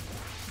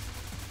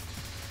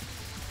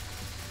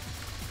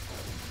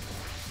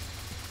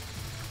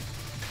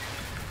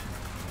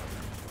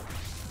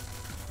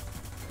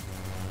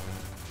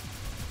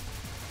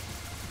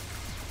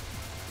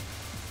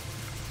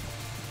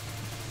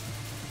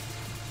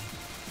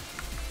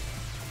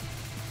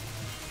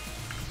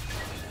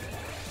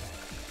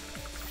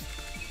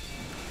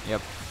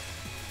 Yep.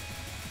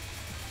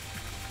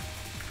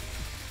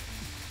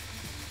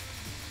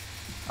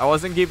 I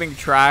wasn't keeping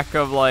track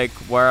of like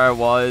where I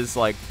was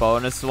like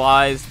bonus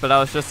wise, but I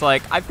was just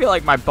like, I feel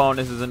like my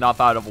bonus is enough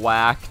out of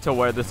whack to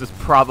where this is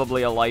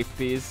probably a life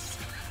piece.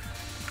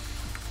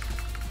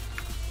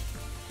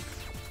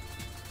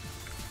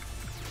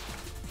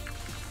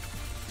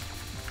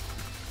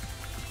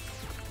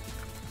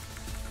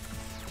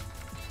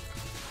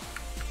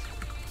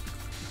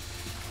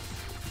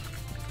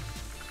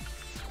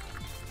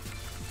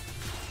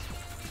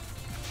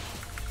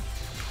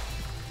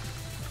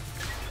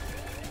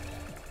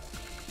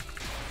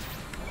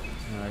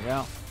 There we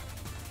go.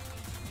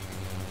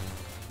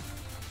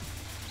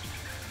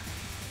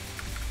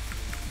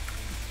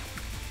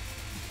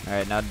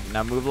 Alright,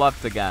 now move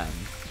left again.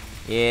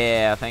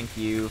 Yeah, thank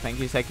you. Thank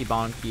you, Seki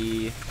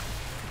Bonky.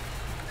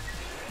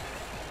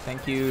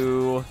 Thank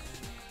you.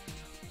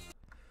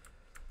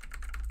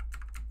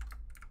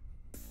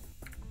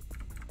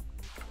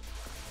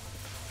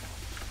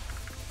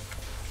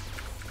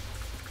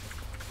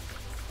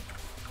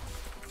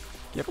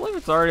 Can't believe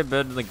it's already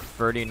been like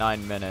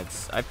 39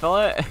 minutes. I feel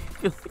like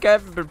I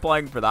haven't been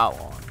playing for that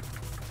long.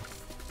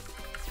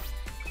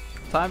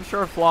 Time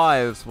sure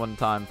flies when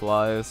time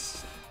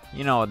flies.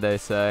 You know what they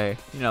say.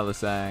 You know the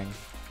saying.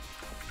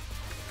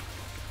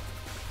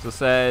 It's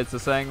the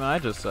saying that I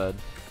just said.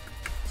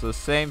 It's the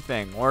same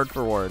thing, word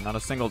for word, not a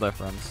single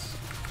difference.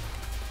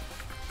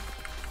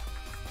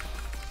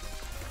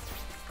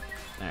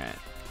 Alright.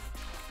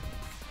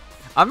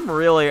 I'm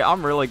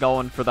really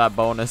going for that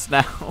bonus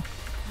now.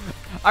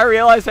 I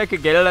realized I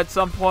could get it at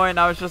some point.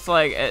 I was just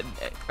like,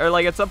 or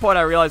like at some point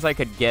I realized I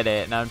could get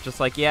it, and I'm just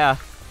like, yeah.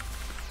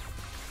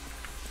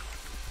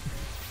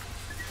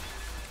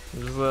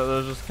 That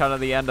was just kind of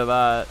the end of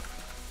that.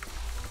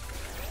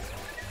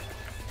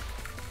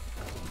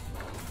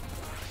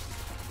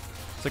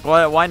 It's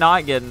like, why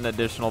not get an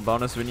additional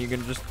bonus when you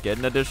can just get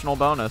an additional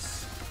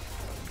bonus?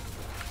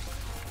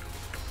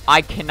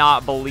 I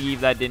cannot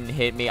believe that didn't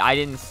hit me. I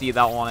didn't see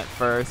that one at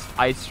first.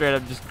 I straight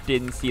up just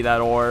didn't see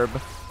that orb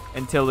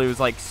until it was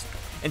like,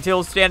 until it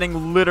was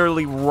standing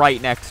literally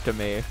right next to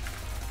me.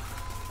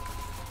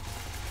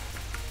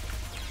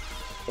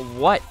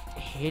 What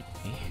hit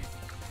me?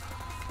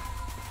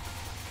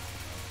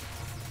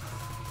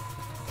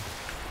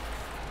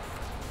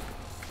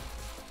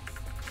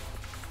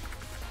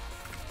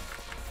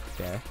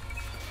 Okay.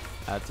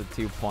 That's a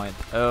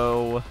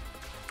 2.0.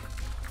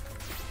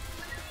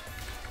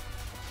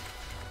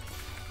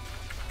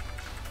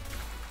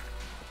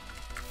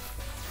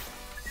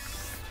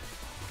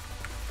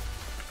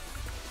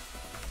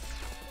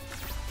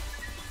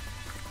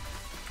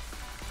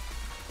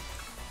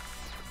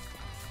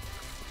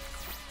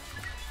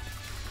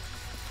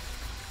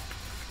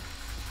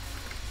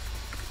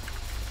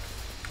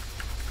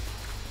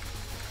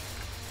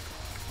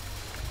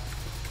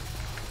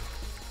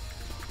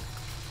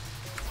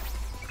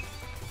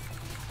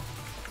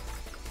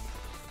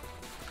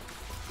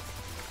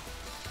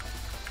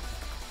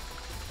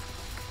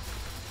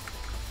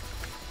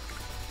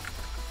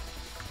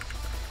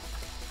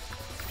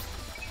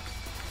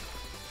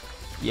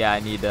 Yeah, I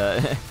need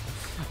to...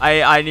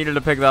 I needed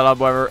to pick that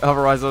up,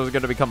 otherwise it was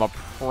going to become a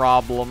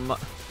problem.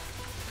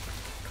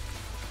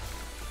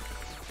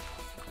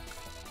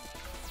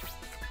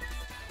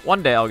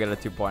 One day I'll get a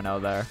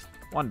 2.0 there.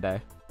 One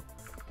day.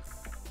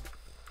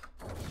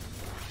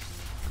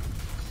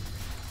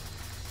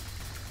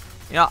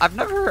 You know, I've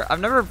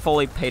never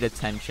fully paid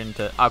attention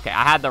to... Okay,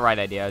 I had the right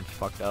idea, I just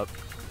fucked up.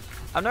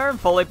 I've never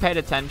fully paid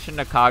attention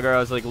to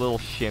Kagura's, like, little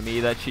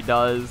shimmy that she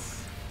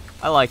does.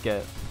 I like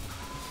it.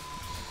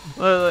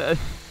 Well,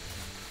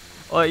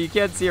 you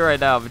can't see it right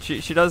now, but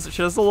she does a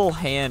little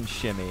hand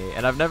shimmy,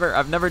 and I've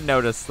never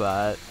noticed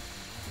that.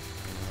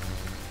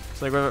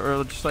 It's like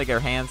just like her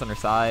hands on her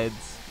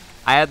sides.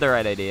 I had the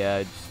right idea.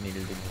 I just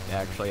needed to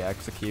actually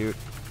execute.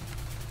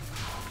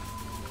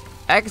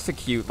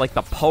 Execute like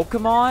the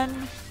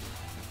Pokemon?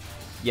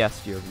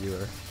 Yes, dear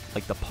viewer,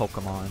 like the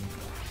Pokemon.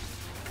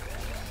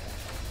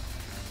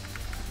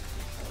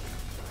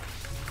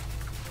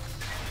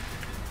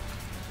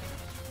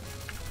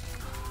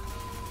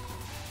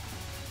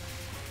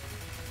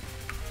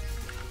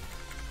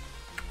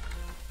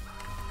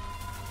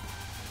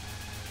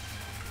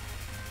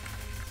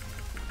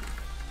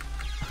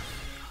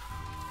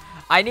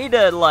 I need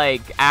to,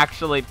 like,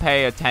 actually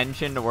pay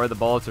attention to where the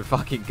bullets are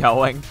fucking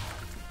going.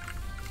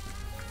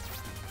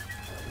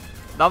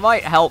 That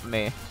might help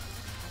me.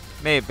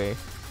 Maybe.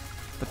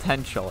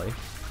 Potentially.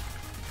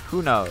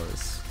 Who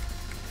knows?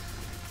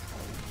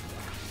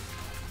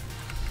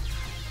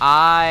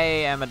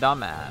 I am a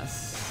dumbass.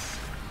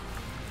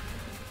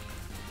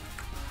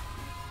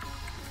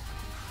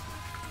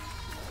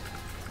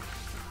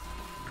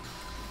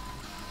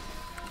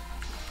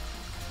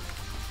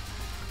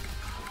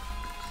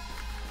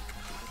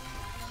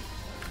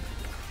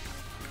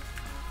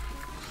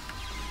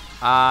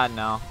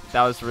 No.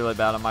 That was really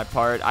bad on my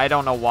part. I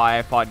don't know why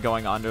I thought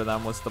going under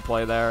them was the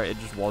play there. It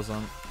just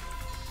wasn't.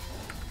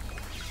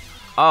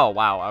 Oh,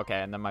 wow.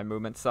 Okay, and then my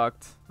movement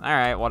sucked.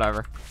 Alright,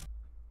 whatever.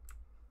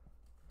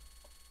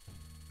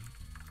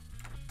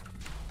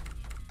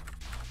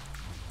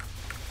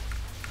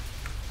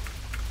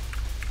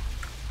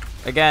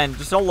 Again,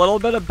 just a little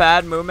bit of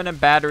bad movement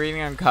and bad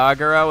reading on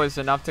Kagura is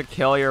enough to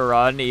kill your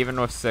run, even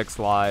with 6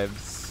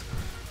 lives.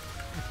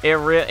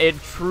 It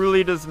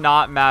truly does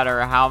not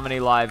matter how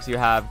many lives you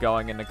have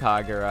going into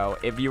Kagura.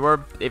 If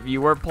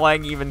you were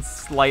playing even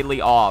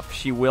slightly off,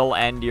 she will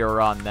end your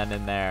run then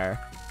and there.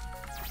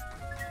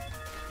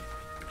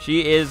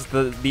 She is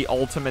the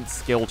ultimate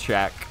skill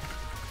check.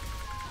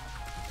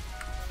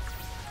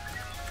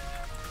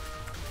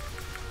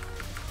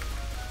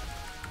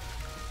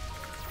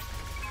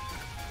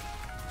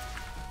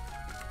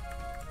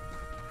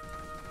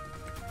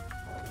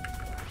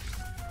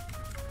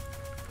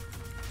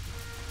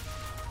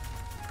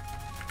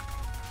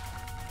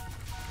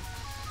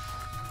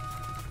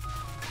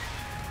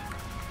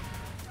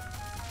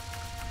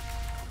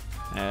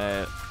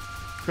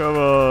 Come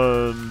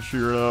on,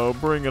 Chirno,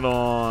 bring it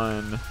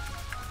on.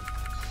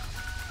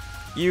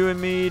 You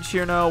and me,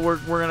 Chirno, we're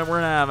gonna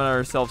have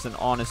ourselves an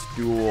honest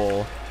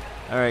duel.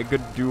 All right,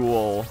 good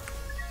duel.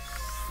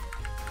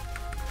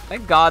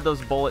 Thank God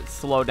those bullets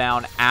slow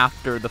down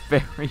after the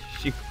fairy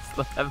shoots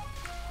them.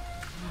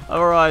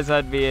 Otherwise,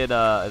 I'd be in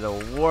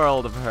a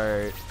world of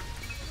hurt.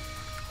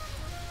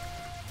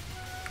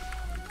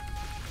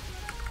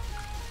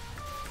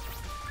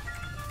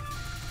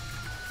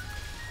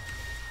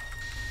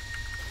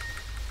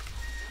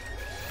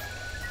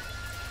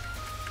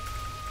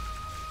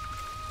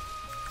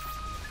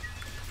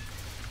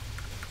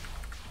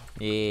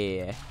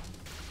 Yeah.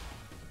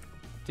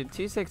 Dude,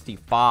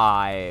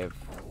 265.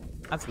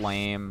 That's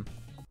lame.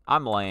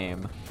 I'm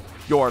lame.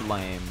 You're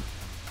lame.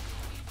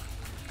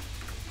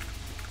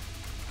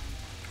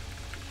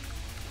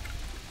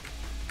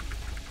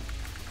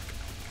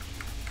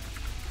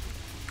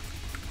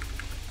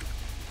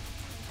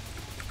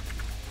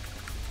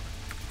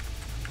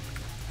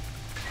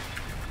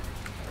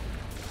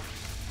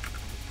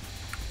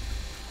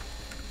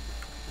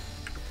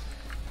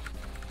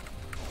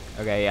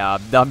 Okay, yeah,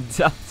 I'm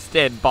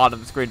staying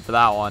bottom screen for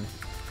that one.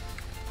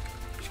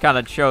 She kind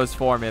of chose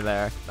for me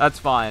there. That's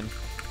fine.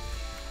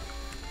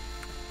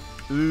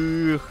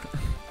 Ooh.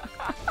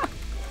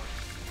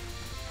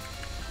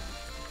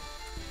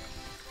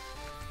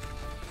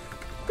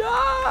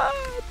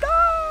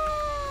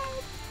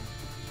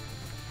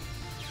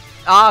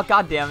 Ah,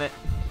 god damn it.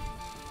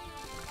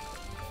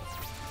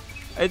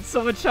 It's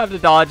so much time to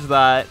dodge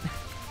that.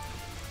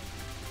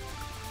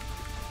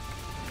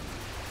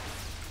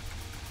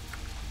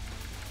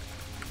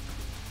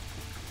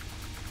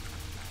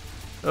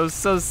 That was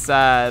so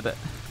sad.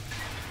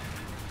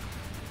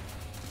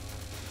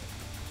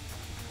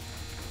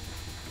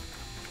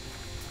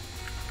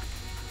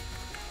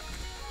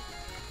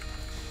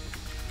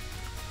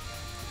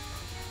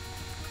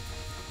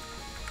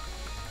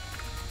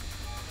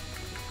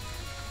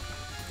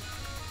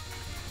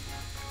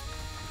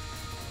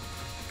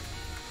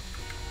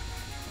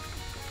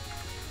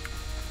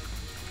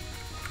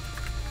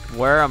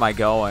 Where am I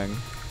going?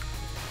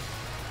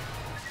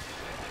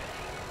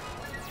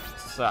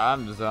 So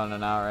I'm just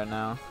zoning out right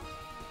now.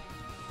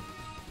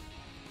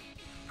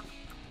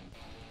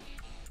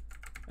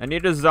 I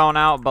need to zone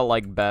out, but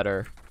like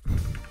better.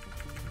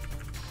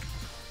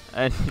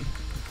 I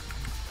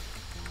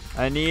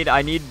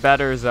need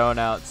better zone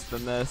outs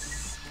than this.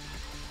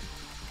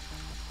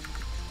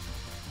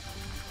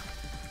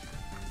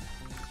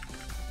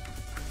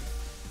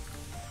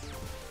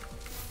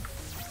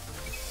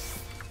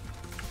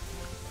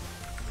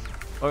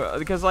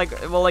 Because like,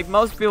 well, like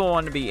most people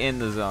want to be in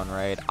the zone,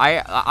 right?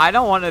 I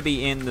don't want to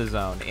be in the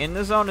zone. In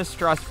the zone is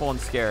stressful and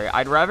scary.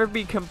 I'd rather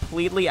be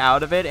completely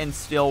out of it and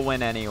still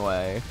win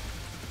anyway.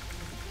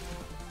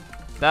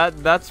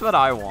 That's what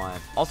I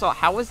want. Also,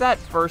 how is that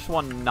first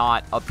one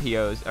not a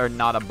PO's or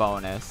not a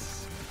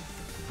bonus?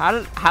 How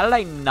did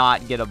I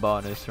not get a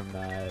bonus from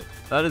that?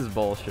 That is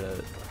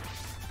bullshit.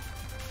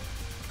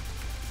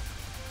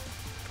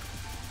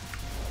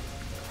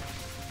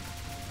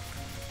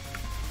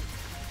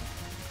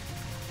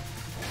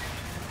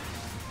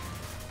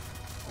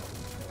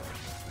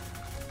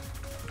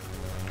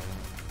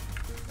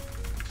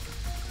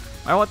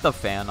 I want the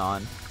fan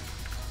on.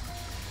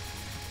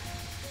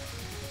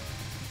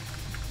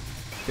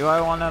 Do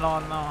I want it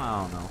on though?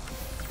 I don't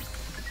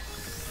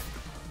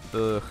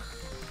know. Ugh.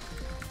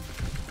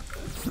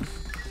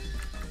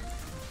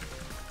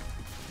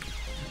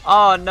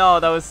 Oh no,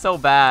 that was so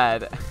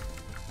bad.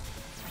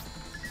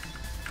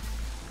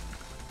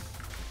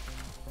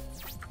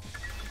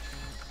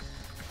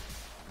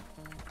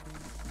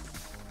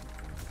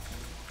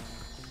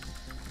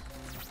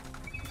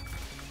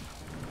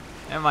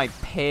 And my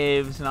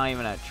pave's not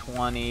even at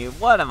 20.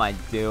 What am I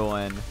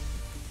doing?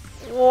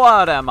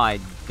 What am I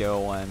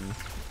doing?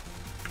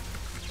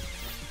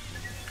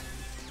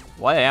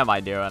 What am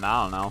I doing?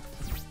 I don't know.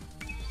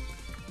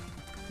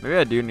 Maybe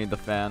I do need the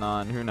fan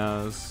on. Who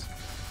knows?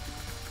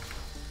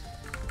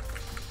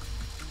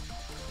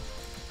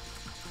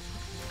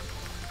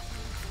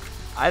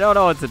 I don't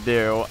know what to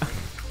do.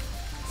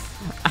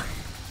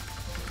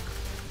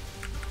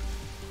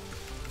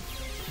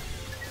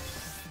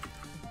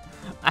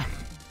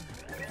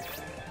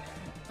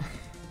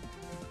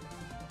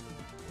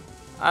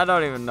 I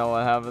don't even know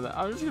what happened.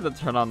 I'm just gonna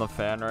turn on the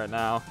fan right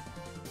now.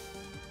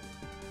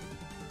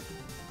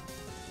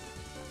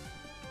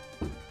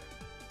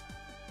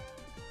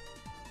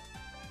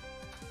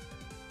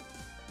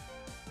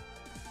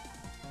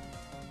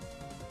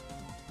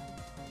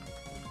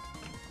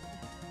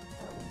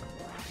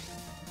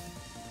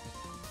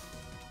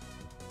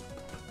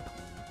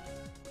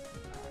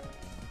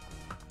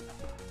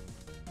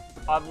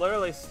 I'm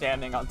literally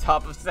standing on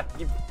top of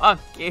Seki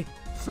Monkey.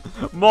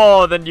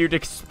 More than you'd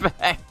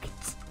expect.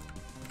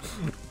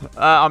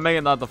 I'm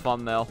making that the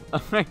thumbnail.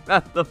 I'm making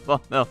that the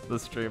thumbnail of the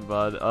stream,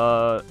 bud.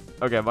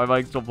 Okay, my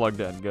mic's still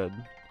plugged in. Good.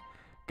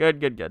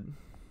 Good.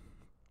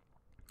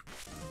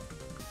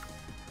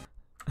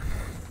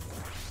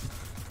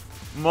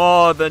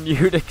 More than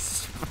you'd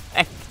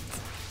expect.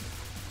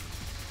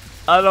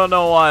 I don't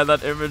know why,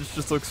 that image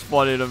just looks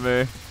funny to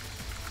me.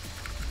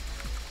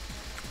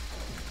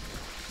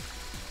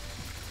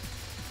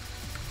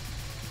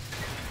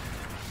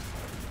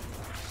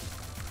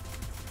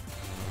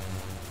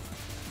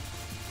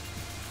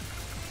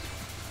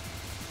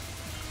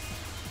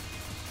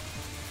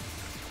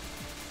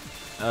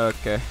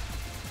 Okay.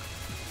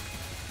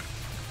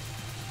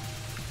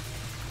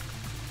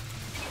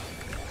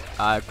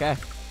 Okay.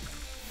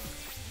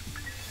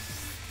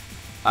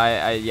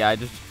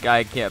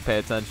 I can't pay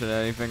attention to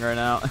anything right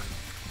now.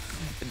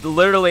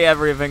 Literally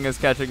everything is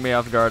catching me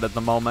off guard at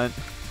the moment.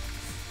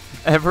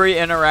 Every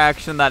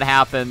interaction that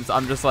happens,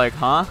 I'm just like,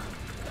 huh?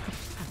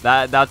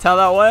 That's how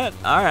that went?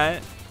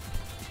 Alright.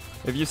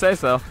 If you say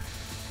so.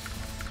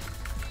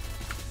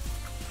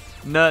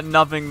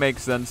 Nothing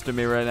makes sense to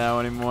me right now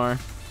anymore.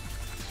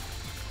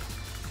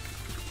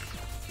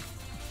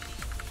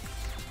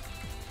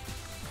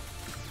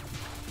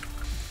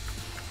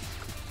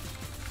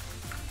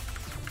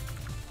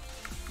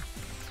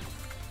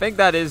 I think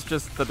that is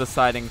just the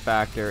deciding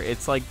factor.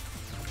 It's like,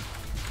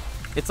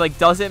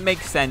 does it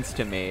make sense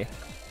to me?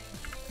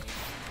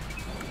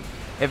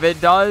 If it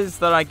does,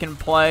 then I can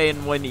play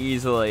and win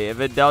easily.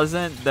 If it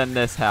doesn't, then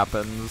this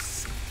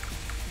happens.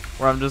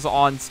 Where I'm just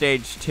on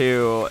stage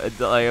 2,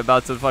 like,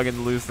 about to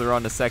fucking lose the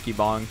run to Seki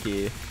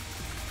Bonki.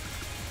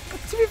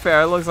 To be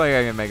fair, it looks like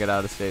I can make it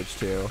out of stage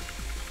 2.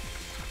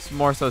 it's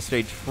more so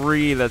stage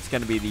 3 that's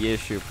gonna be the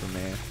issue for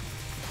me.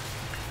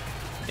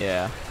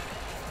 Yeah.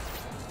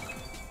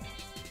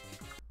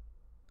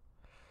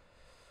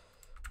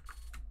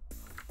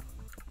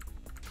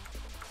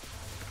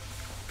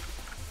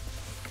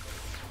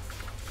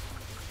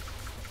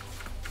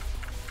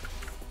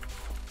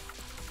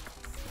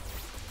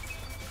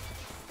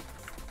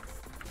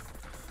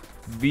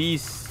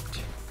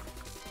 Beast.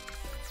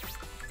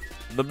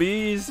 The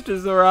beast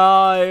has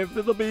arrived.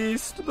 The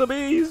beast. The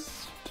beast.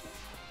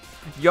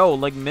 Yo,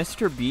 like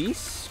Mr.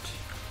 Beast?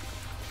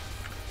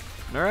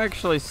 Never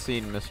actually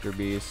seen Mr.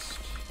 Beast.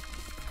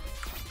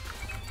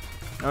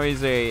 No,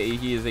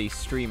 he is a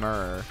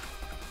streamer.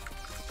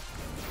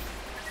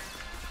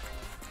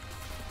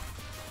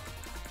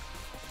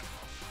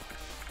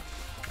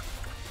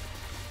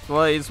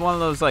 Well, he's one of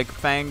those like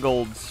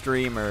fangled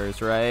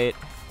streamers, right?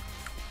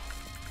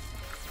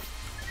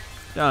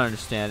 Don't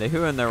understand it.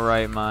 Who in their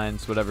right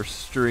minds would ever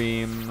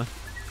stream?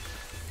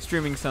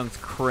 Streaming sounds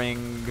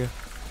cring.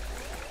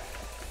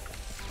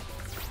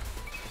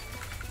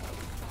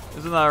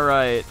 Isn't that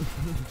right?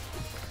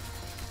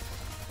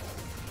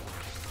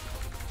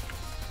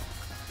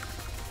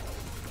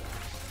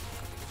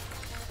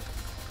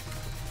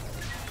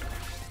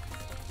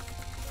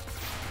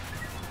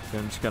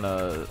 I'm just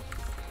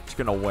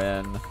gonna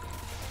win.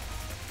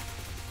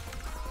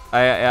 I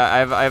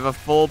have a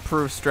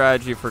foolproof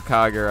strategy for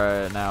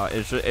Kagura now.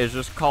 It's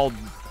just called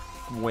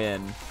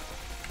win.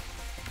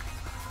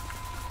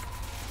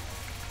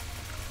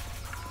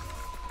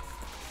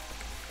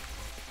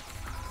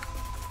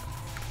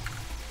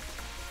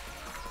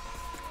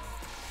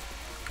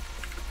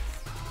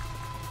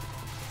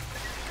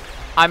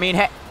 I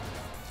mean,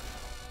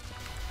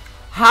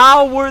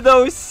 how were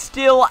those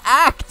still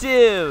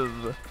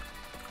active?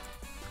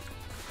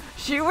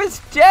 She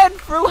was dead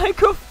for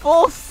like a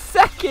full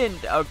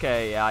second.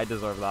 Okay, yeah, I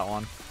deserve that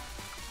one.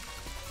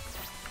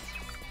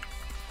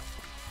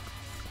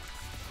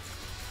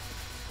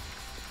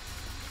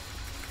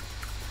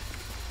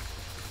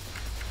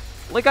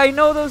 Like, I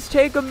know those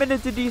take a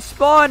minute to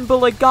despawn, but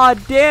like,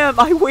 goddamn,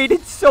 I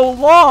waited so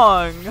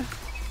long.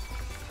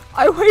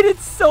 I waited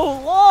so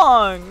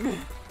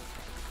long.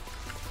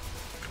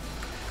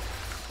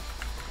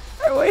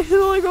 I waited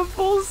like a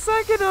full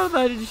second on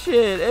that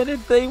shit, and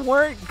if they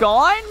weren't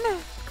gone,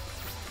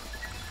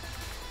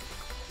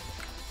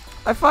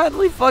 I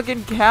finally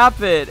fucking cap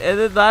it, and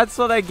then that's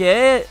what I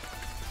get?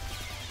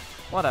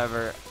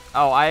 Whatever.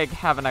 Oh, I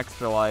have an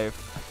extra life.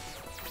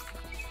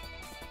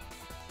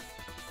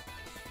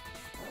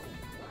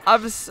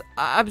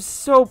 I'm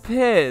so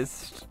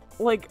pissed.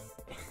 Like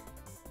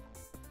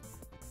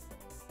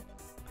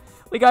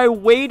I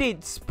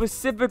waited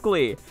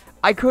specifically.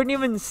 I couldn't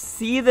even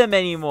see them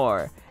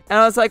anymore. And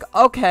I was like,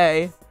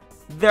 okay,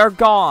 they're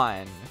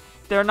gone.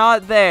 They're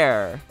not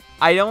there.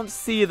 I don't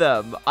see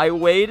them. I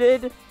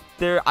waited.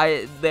 They're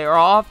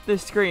off the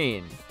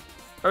screen.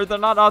 Or they're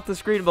not off the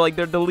screen, but like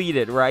they're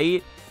deleted,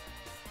 right?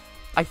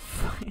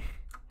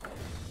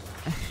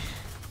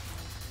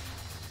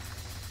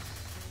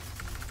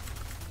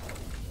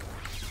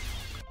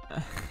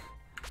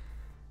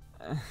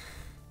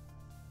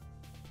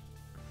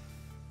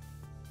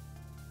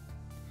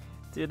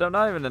 Dude, I'm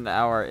not even an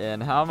hour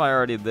in. How am I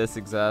already this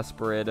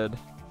exasperated?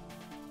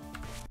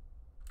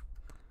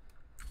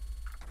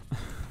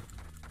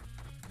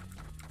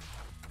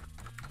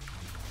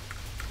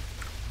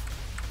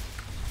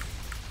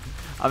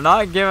 I'm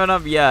not giving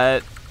up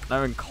yet. Not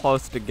even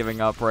close to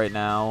giving up right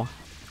now.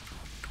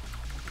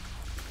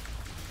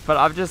 But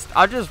I'm just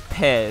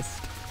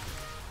pissed.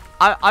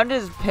 I'm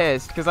just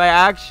pissed because I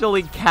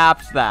actually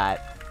capped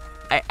that.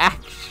 That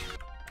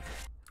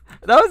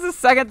was the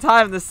second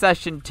time this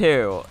session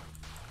too.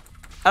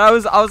 And I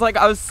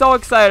was so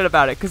excited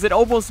about it because it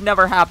almost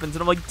never happens.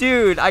 And I'm like,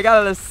 dude, I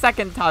got it a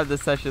second time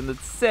this session.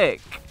 That's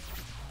sick.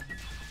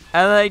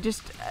 And then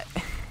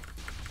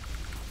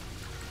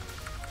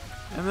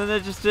and then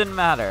it just didn't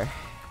matter.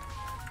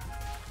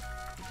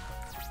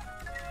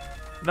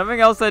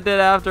 Nothing else I did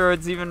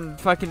afterwards even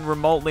fucking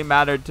remotely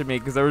mattered to me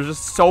because I was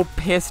just so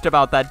pissed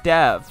about that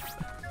death.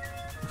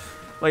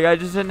 Like, I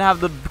just didn't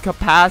have the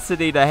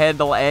capacity to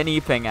handle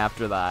anything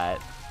after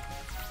that.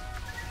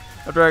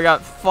 After I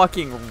got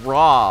fucking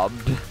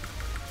robbed.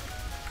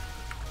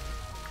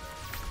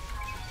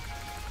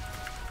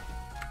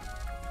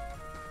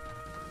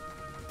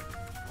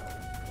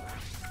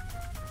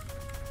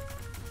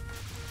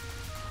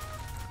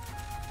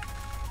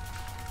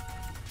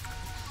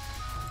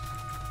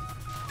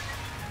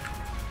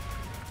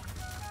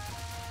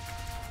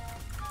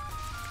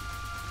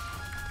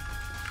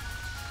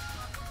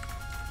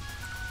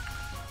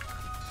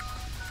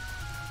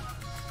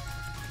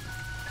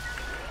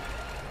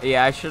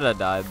 Yeah, I should have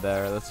died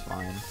there. That's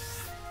fine.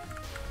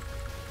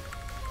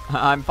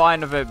 I'm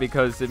fine with it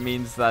because it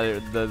means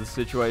that the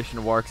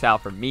situation works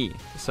out for me.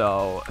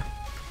 So...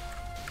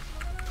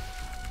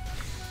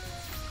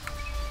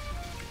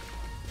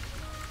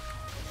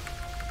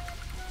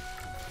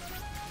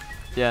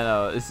 yeah,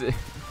 no.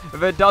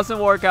 If it doesn't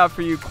work out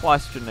for you,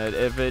 question it.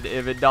 If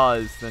it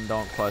does, then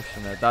don't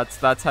question it.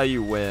 That's how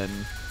you win.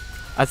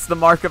 That's the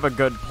mark of a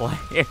good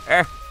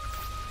player.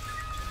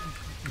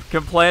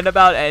 Complain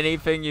about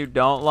anything you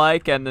don't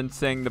like and then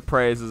sing the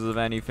praises of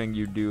anything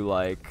you do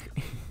like.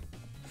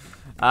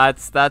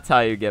 That's how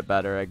you get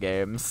better at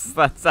games.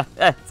 That's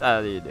how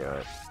you do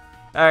it.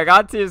 I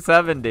got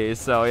 270,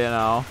 so you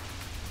know.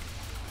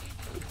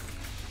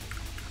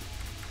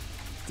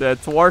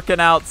 It's working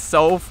out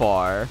so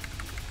far.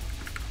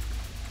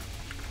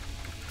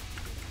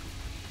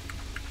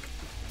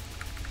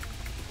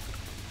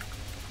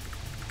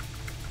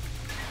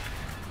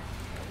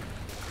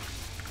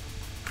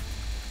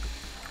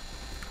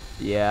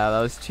 Yeah, that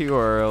was too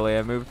early.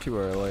 I moved too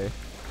early.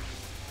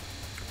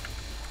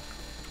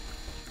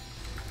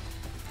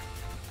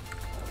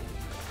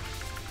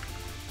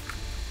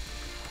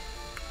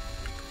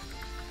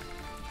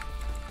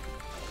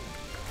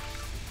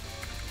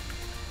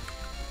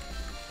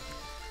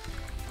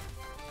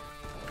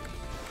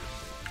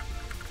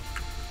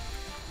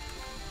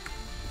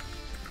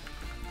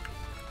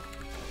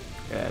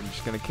 Yeah, I'm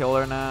just gonna kill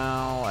her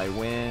now. I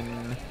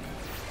win.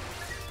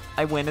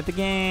 I win at the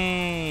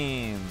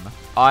game.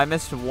 Oh, I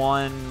missed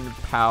one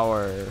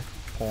power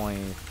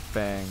point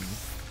thing.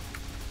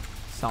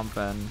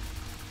 Something.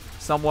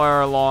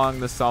 Somewhere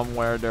along the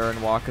somewhere during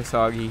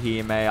Wakasagi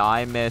Hime,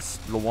 I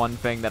missed the one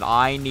thing that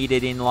I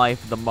needed in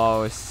life the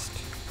most.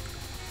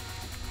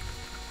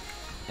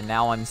 And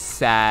now I'm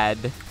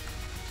sad.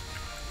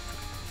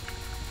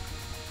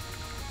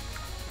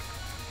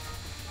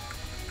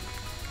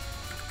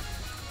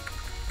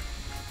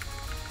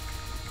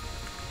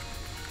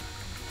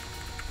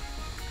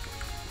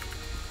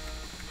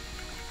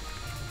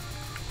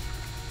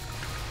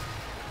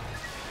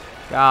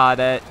 Got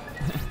it.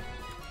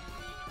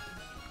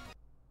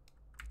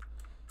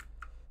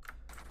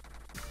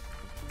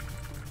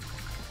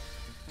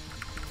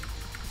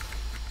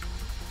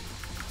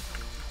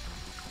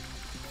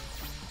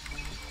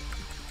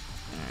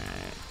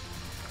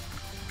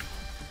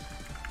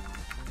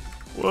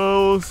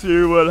 Well, we'll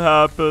see what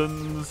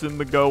happens in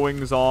the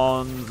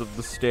goings-ons of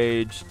the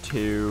stage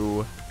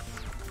 2.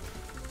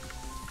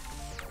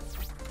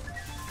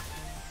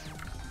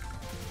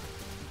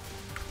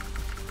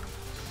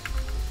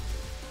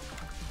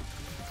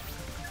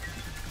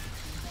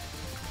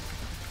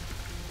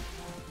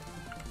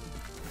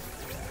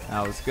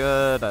 That was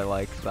good. I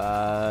like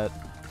that.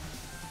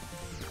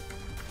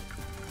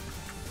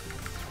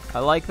 I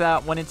like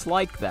that when it's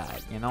like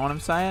that. You know what I'm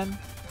saying?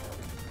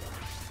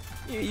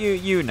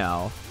 You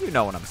know. You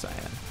know what I'm saying.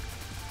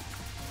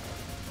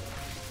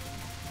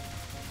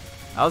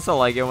 I also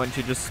like it when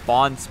she just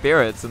spawns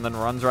spirits and then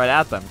runs right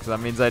at them, because that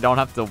means I don't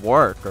have to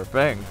work or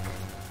think.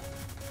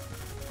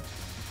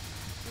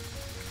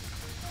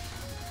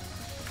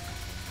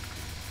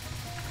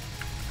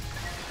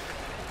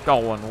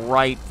 Going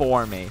right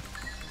for me.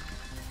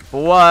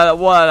 What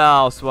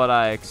else would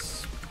I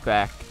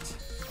expect?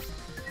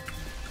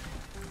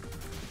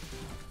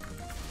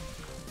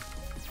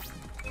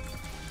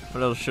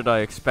 What else should I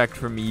expect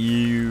from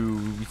you,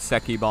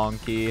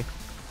 Sekibonki?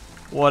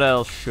 What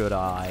else should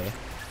I?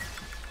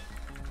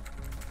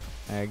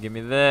 Give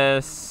me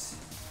this.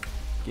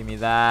 Give me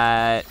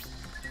that.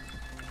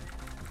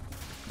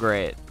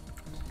 Great.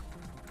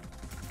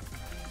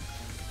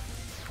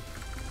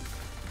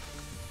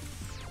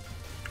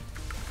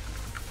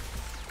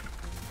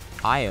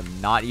 I am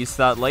not used to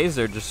that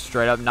laser just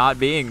straight up not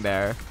being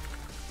there.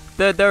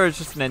 There was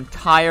just an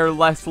entire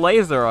less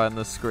laser on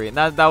the screen.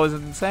 That was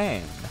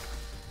insane.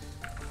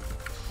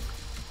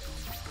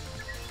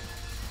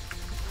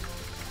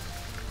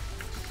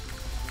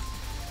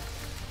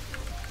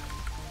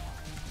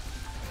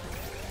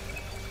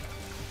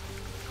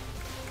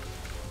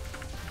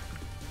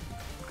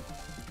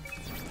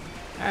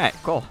 Alright,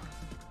 cool.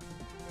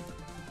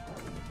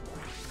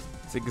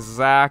 It's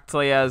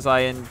exactly as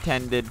I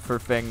intended for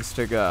things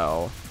to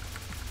go.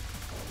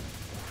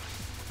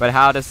 But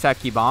how does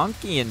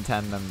Sekibonki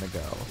intend them to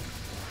go?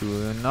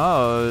 Who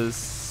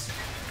knows?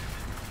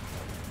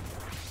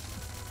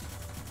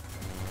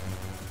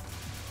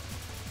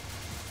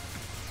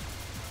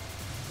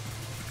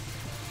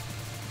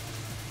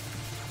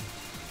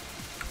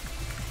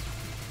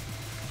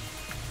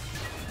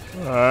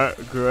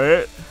 Alright,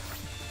 great.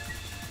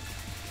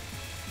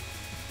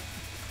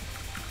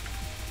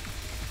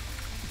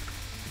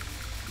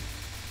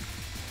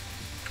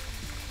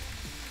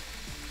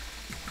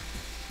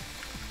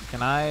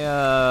 Can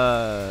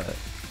I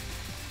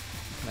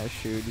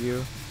shoot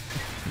you?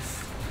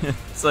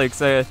 It's like,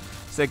 say,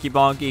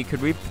 Sekibonki,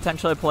 could we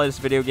potentially play this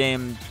video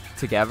game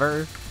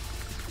together?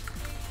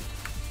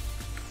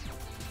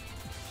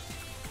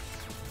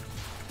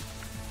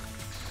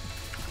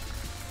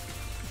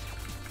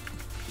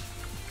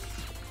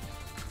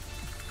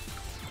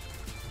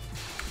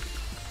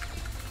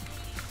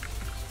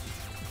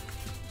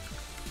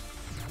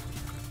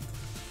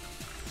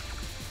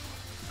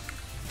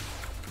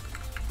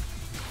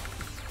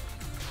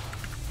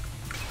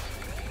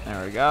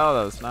 There we go,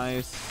 that was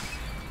nice.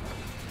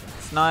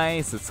 It's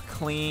nice, it's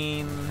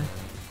clean.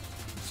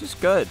 It's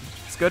just good.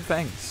 It's good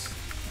things.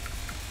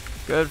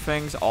 Good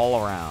things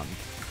all around.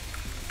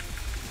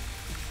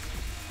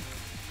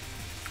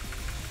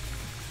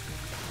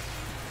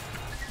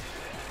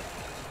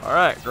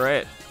 Alright,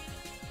 great.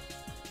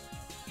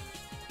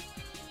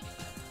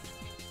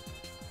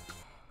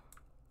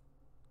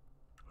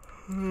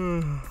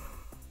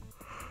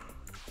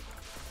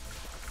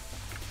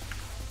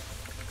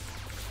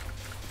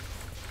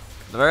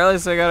 At the very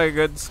least, I got a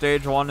good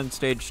stage 1 and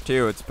stage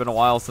 2. It's been a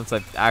while since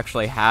I've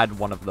actually had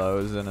one of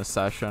those in a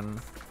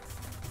session.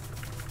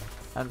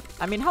 And,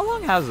 I mean, how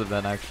long has it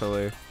been,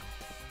 actually?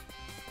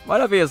 Might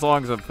not be as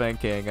long as I'm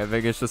thinking. I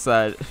think it's just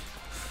that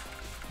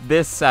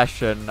this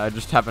session, I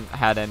just haven't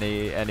had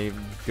any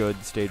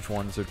good stage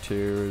 1s or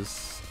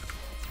 2s.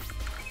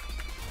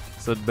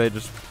 So they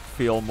just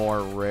feel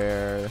more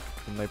rare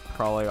than they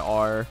probably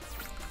are.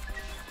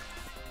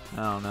 I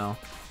don't know.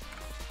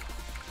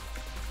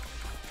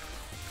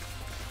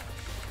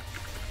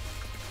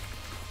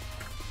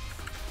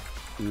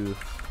 Ooh.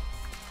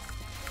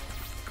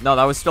 No,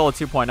 that was still a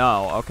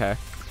 2.0. Okay.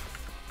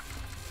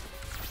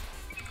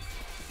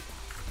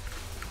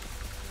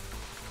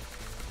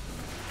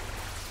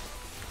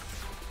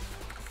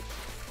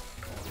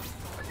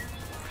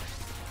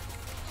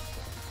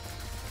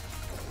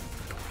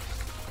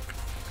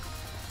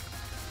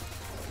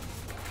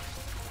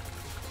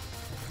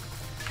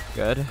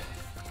 Good.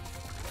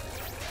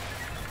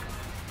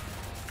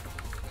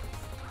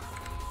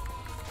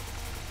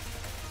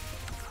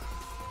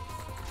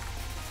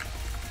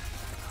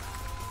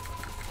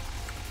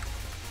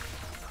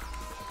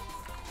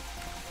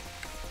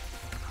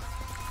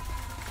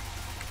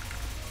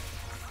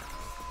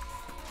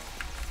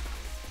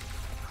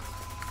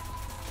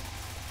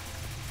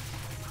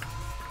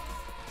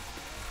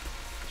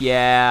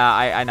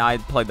 Yeah, I know I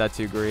played that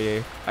too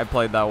greedy. I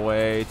played that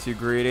way too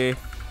greedy.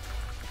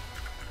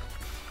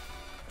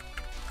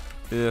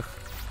 Ugh.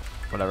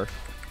 Whatever.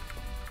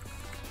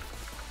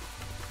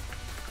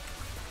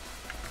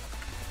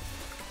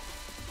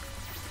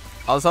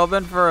 I was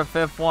hoping for a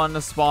 5th one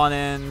to spawn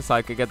in so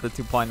I could get the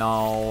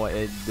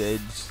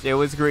 2.0. It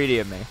was greedy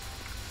of me.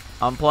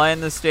 I'm playing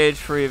the stage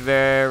 3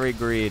 very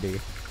greedy.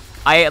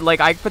 I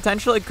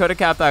potentially could have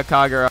capped that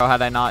Kagero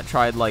had I not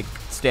tried like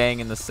staying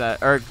in the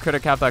set, or could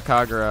have capped that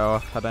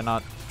Kagero had I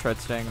not tried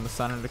staying in the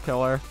center to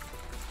kill her.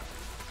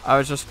 I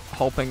was just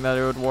hoping that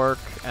it would work,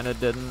 and it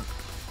didn't,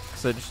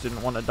 because I just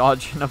didn't want to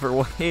dodge another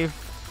wave.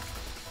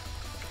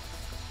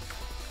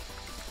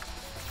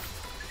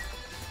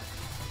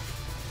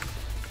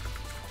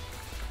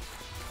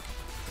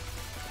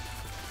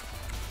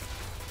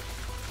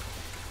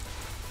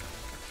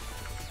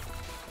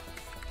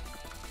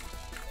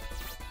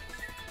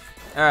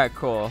 Alright,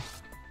 cool.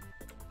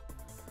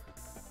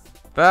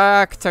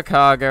 Back to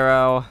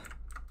Kagero.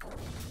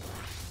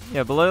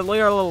 Yeah, but look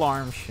at our little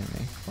arm shimmy.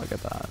 Look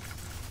at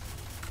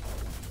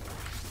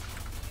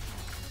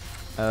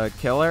that.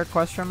 Killer,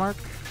 question mark?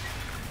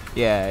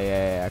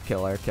 Yeah,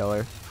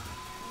 killer.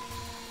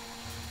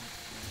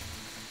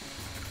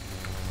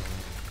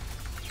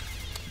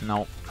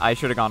 No, I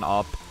should have gone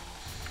up.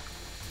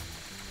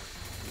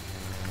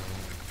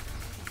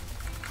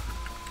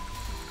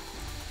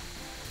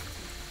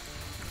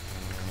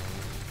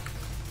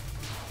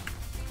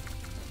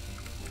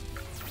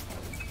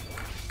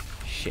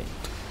 Shit.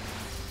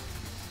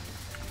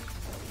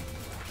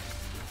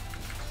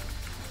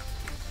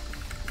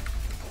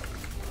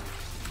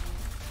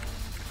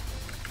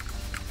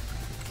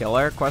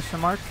 Killer,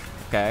 question mark?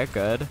 Okay,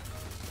 good.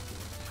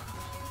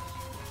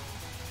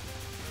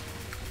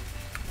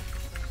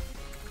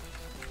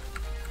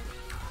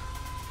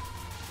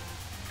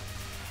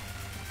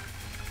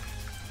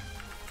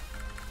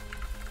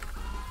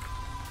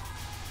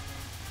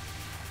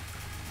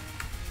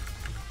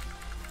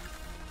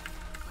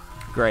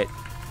 Great.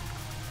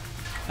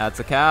 That's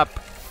a cap.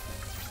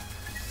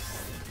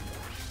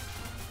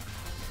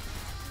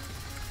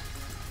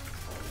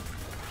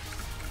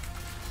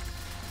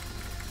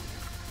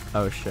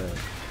 Oh shit.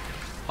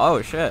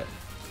 Oh shit.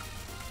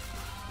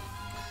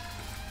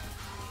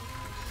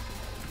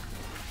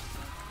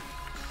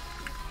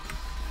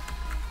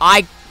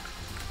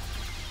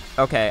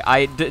 Okay,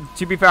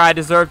 to be fair, I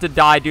deserve to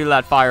die due to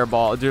that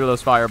fireball, due to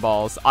those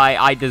fireballs.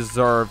 I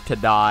deserve to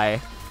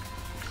die.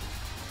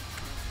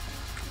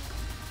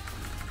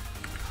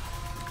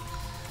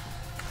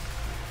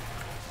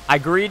 I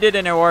greeted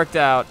and it worked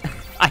out.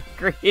 I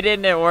greeted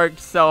and it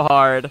worked so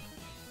hard.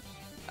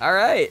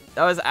 Alright,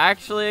 that was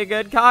actually a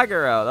good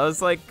Kagero.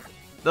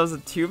 That was a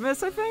 2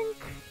 miss, I think?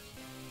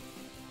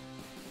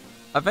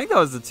 I think that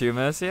was a 2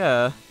 miss,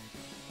 yeah.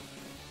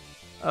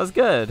 That was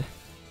good.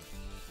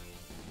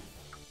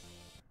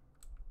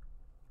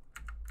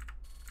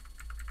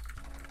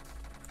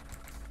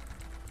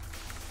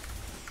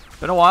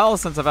 Been a while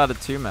since I've had a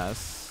 2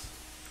 miss.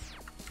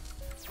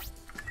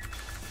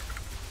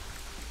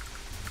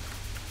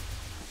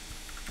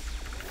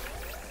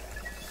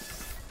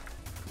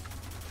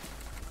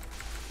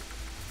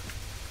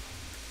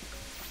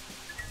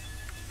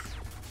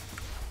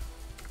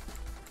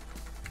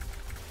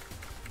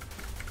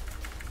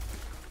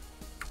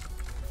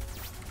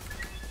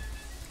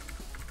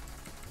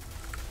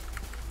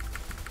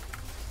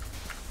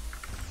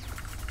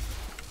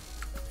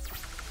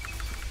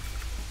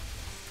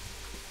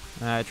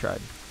 I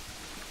tried.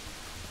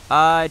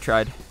 I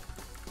tried.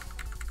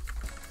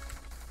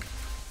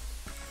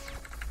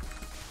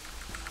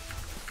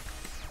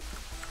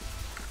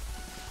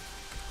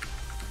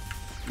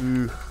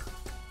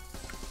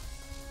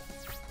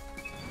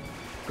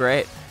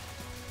 Great.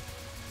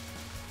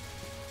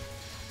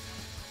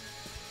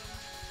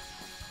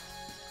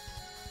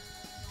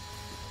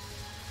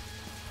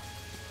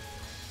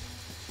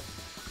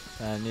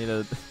 I need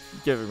to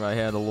give my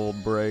hand a little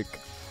break.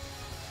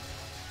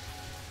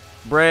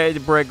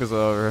 Break is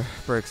over.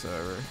 Break's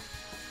over.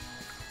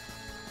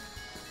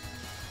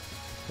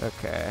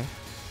 Okay.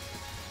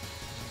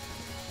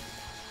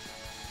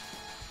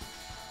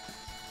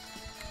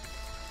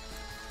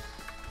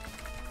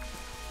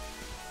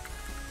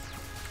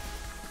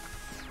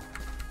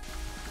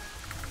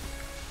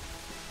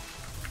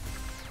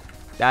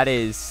 That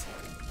is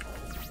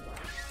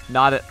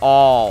not at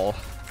all,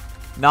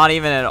 not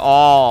even at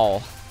all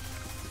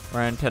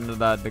where I intended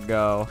that to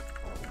go.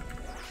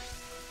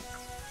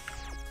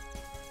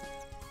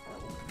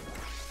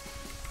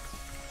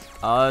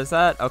 Is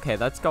that? Okay,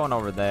 that's going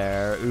over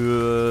there.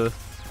 Ugh.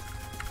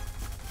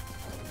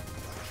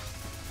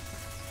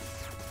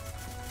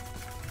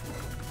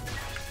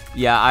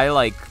 Yeah, I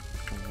like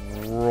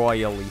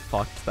royally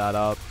fucked that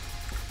up.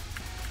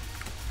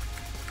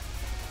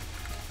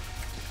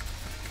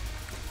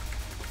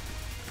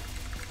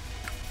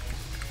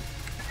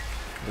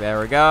 There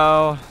we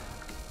go.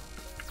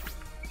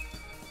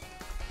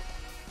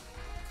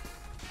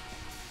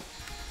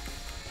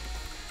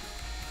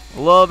 A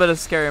little bit of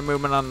scary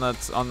movement on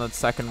that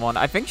second one.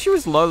 I think she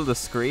was low to the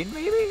screen,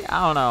 maybe?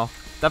 I don't know.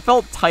 That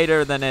felt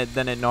tighter than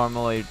it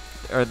normally,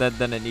 or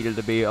than it needed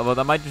to be. Although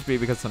that might just be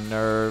because of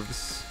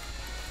nerves.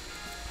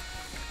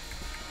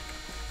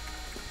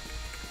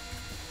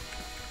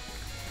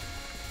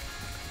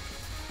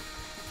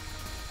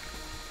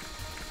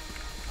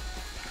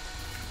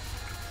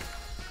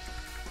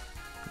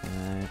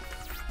 Alright.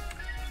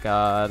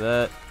 Got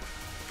it.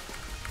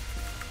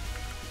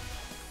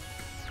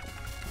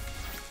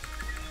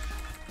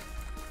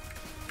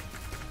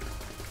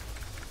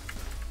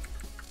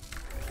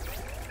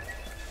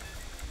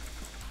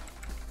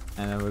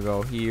 And then we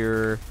go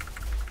here.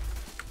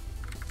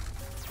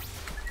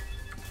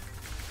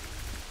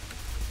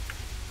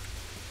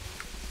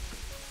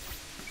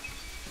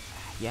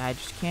 Yeah, I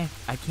just can't.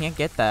 I can't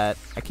get that.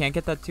 I can't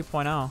get that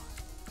 2.0.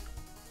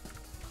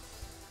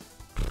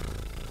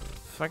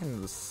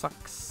 Fucking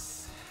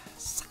sucks.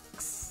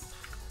 Sucks.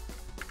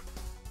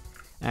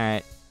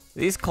 Alright.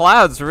 These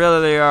clouds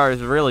really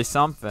are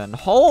something.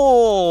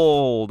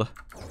 Hold!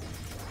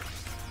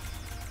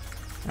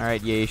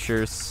 Alright,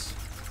 Yashers.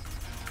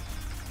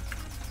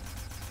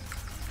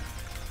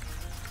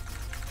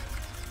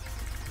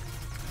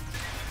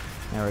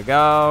 There we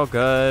go.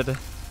 Good.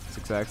 That's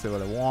exactly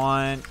what I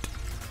want.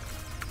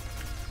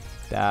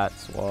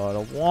 That's what I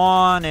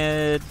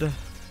wanted.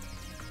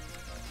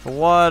 But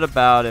what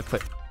about if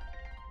it...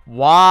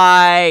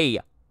 Why?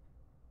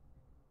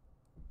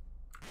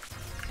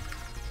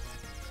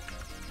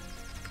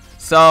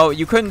 So,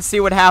 you couldn't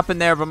see what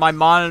happened there, but my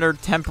monitor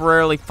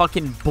temporarily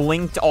fucking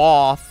blinked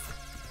off.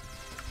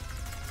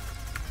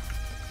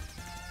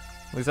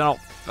 At least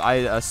I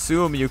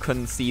assume you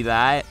couldn't see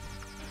that.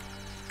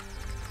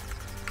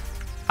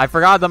 I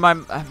forgot that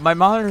my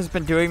monitor's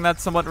been doing that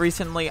somewhat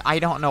recently. I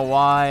don't know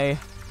why.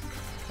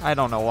 I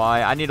don't know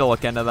why. I need to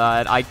look into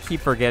that. I keep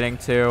forgetting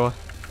to.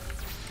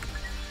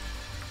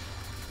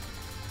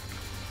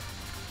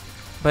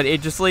 But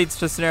it just leads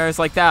to scenarios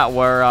like that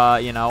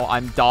where, you know,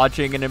 I'm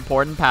dodging an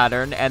important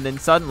pattern and then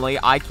suddenly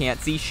I can't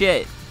see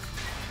shit.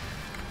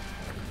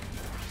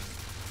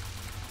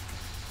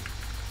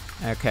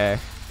 Okay.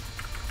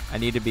 I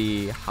need to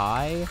be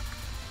high.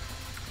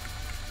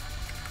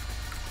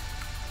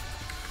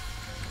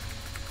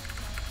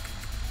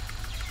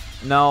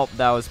 Nope,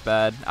 that was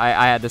bad.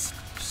 I had to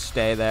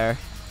stay there.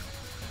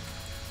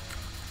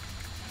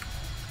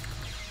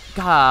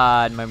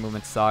 God, my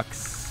movement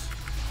sucks.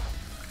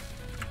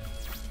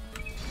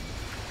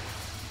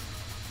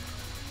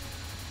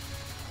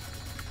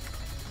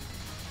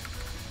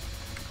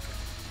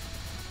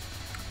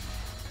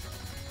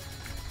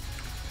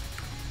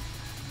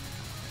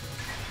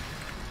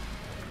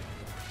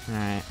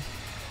 Alright.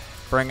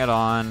 Bring it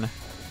on.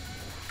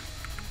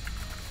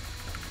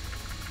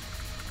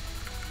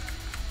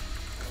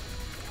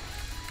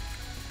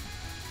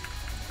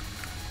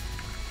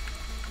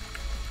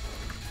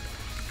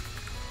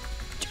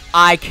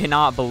 I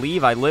cannot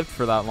believe I lived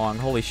for that long.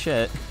 Holy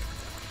shit.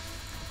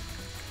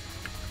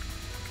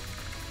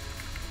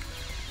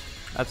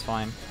 That's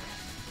fine.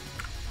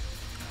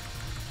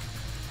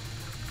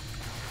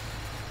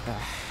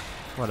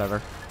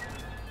 Whatever.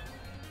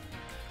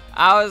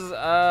 I was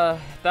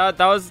that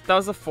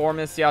was a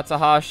 4-miss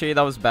Yatsuhashi.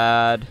 That was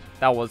bad.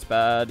 That was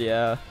bad,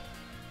 yeah.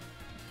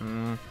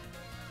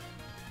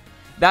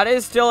 That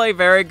is still a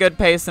very good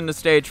pace into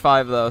stage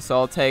 5 though, so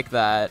I'll take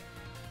that.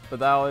 But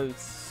that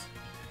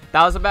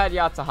was a bad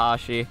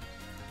Yatsuhashi.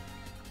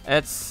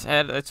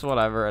 It's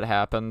whatever, it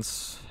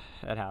happens.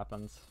 It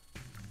happens.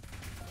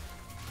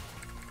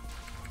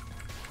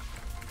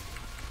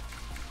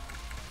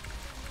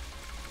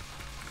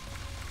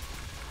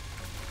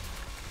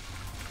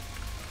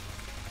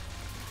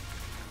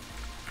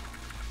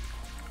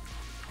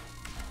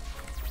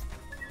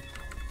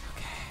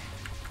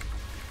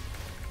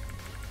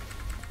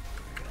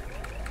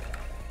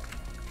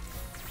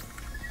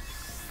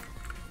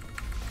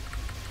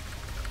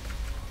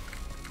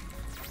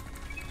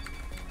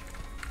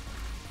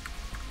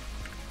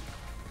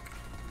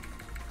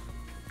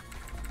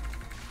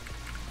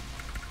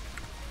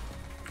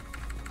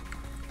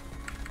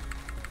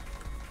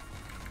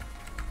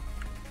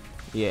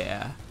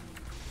 Yeah.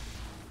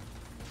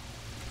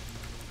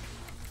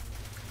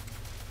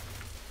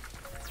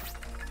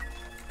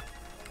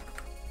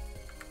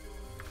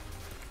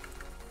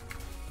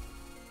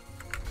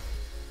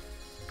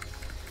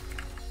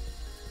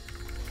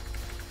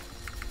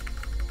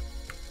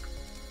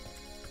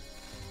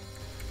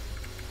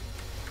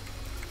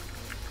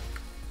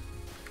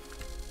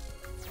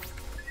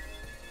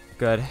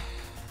 Good.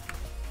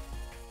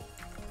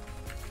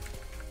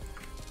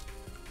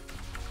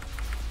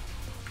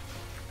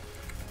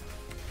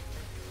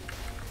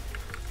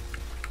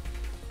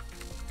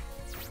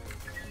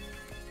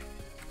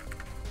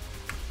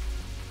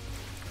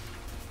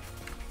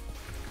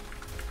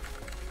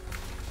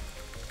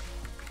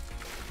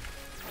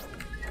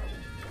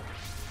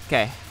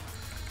 Okay.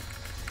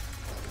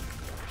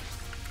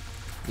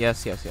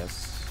 Yes, yes,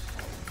 yes.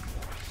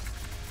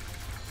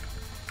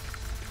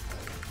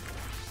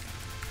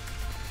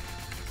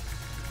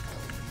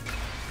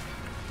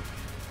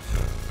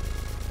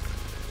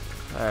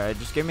 Alright,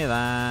 just give me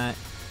that.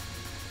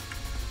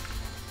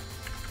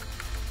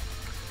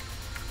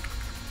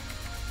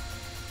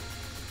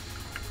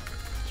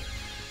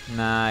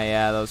 Nah,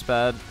 yeah, that was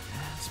bad.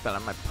 It's bad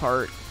on my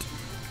part.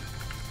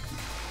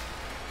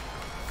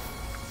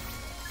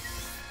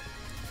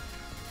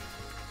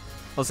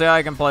 We'll see how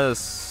I can play the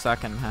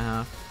second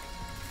half.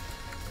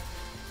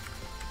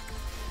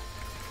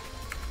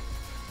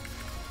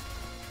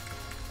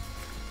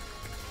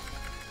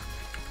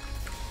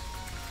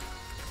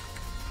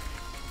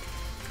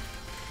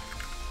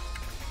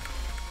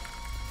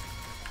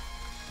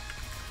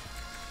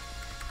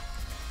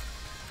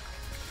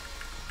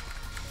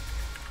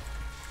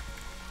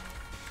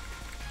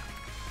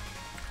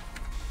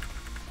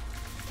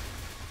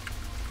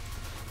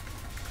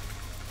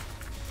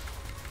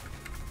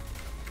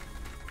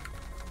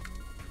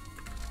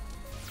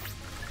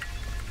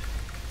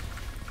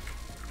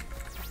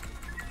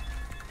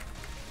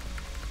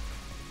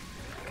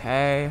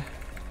 Okay.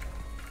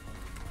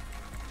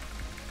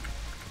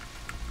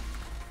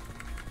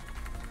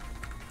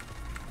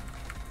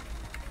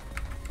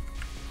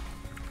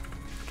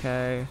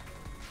 Okay.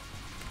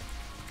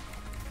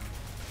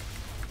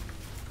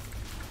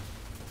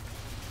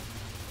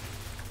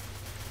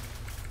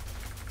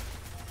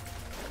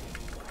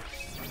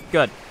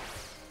 Good.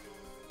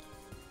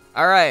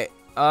 Alright.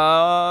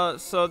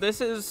 So this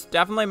is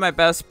definitely my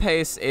best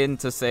pace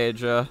into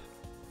Seija.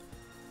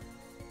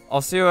 I'll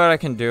see what I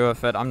can do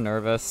with it. I'm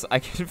nervous. I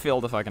can feel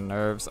the fucking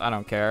nerves. I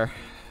don't care.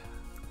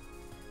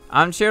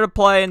 I'm just here to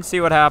play and see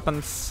what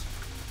happens.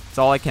 That's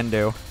all I can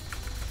do.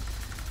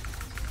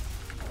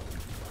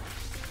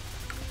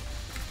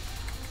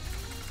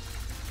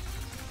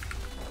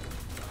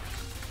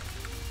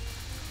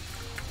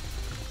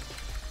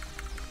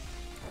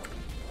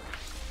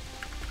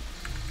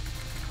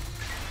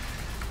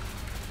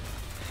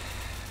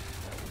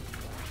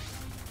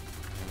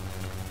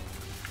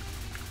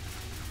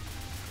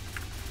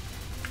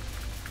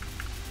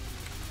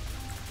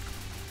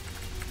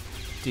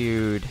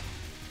 Dude.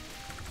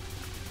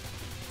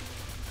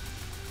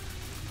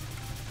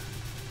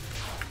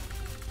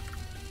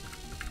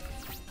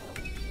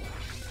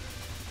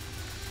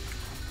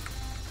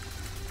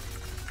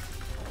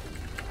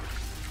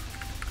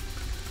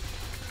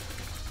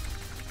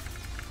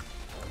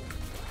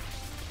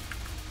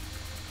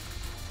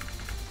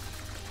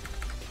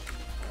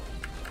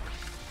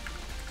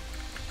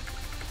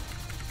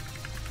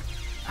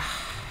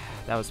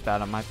 That was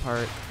bad on my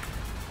part.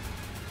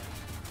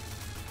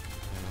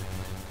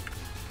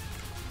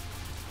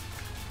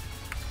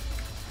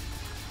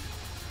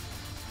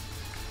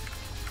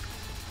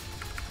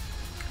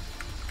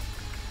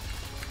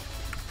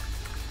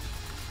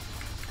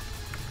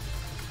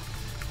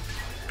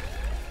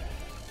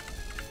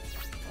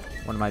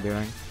 What am I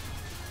doing?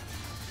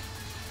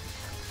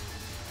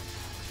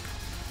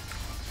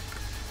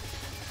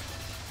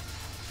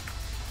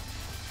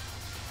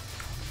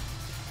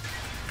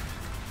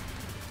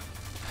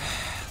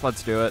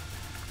 Let's do it.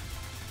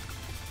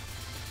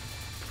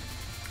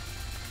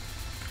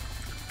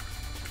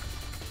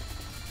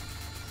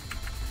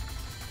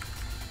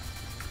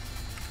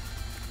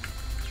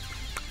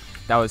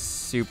 That was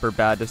super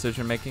bad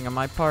decision making on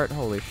my part.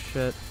 Holy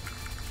shit.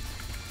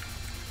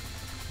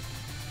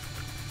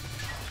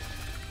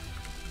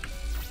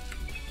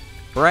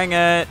 Bring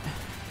it.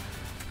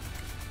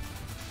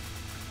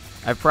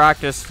 I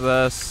practiced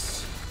this.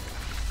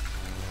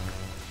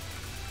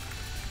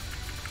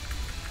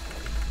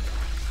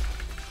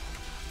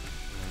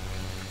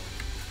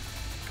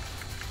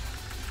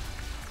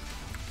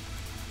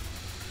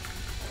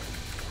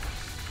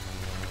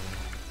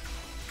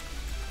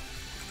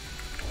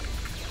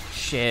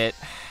 Shit.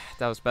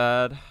 That was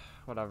bad.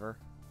 Whatever.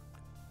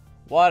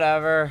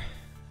 Whatever.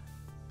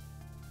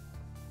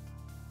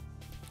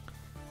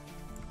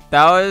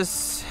 That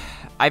was...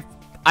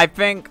 I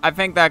think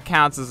that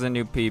counts as a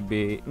new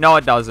PB. No,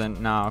 it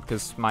doesn't. No,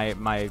 because my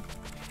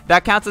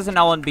that counts as an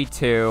LNB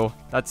 2.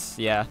 That's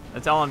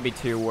LNB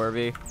 2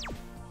 worthy.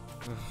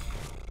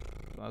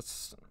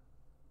 That's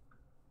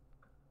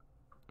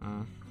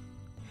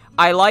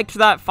I liked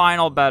that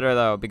final better,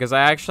 though, because I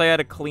actually had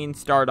a clean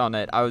start on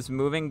it. I was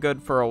moving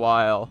good for a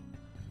while.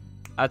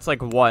 That's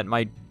like, what,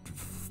 my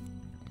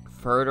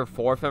third or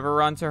fourth ever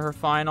run to her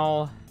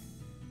final?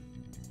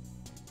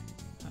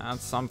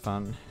 That's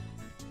something.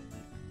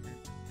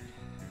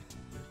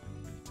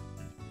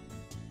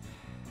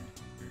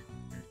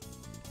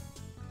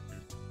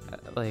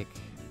 Like,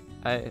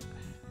 I'm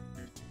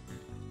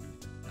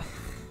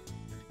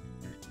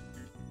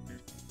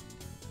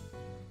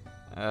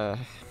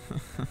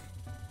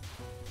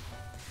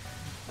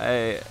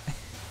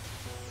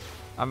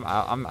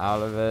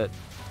out of it.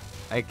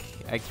 I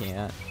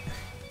can't.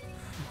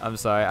 I'm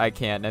sorry, I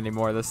can't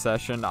anymore this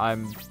session.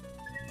 I'm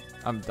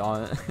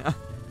done.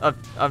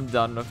 I'm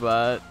done with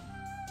that.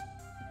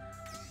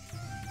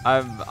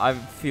 I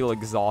feel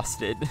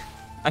exhausted.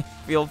 I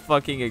feel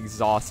fucking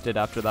exhausted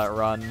after that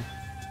run.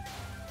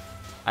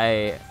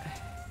 I'm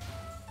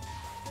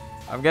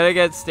gonna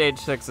get stage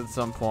 6 at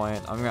some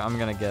point. I'm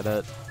gonna get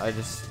it.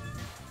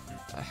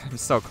 I'm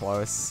so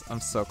close. I'm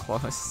so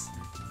close.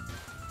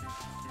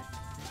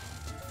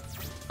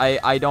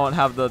 I don't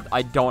have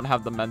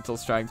the mental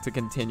strength to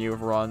continue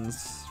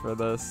runs for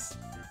this.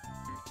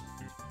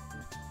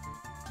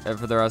 And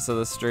for the rest of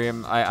the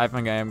stream, I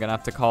think I am gonna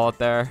have to call it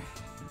there.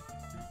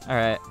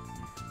 Alright.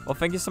 Well,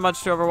 thank you so much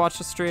to whoever watched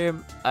the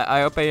stream.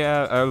 I hope you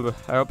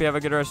have a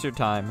good rest of your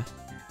time.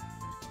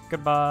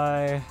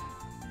 Goodbye.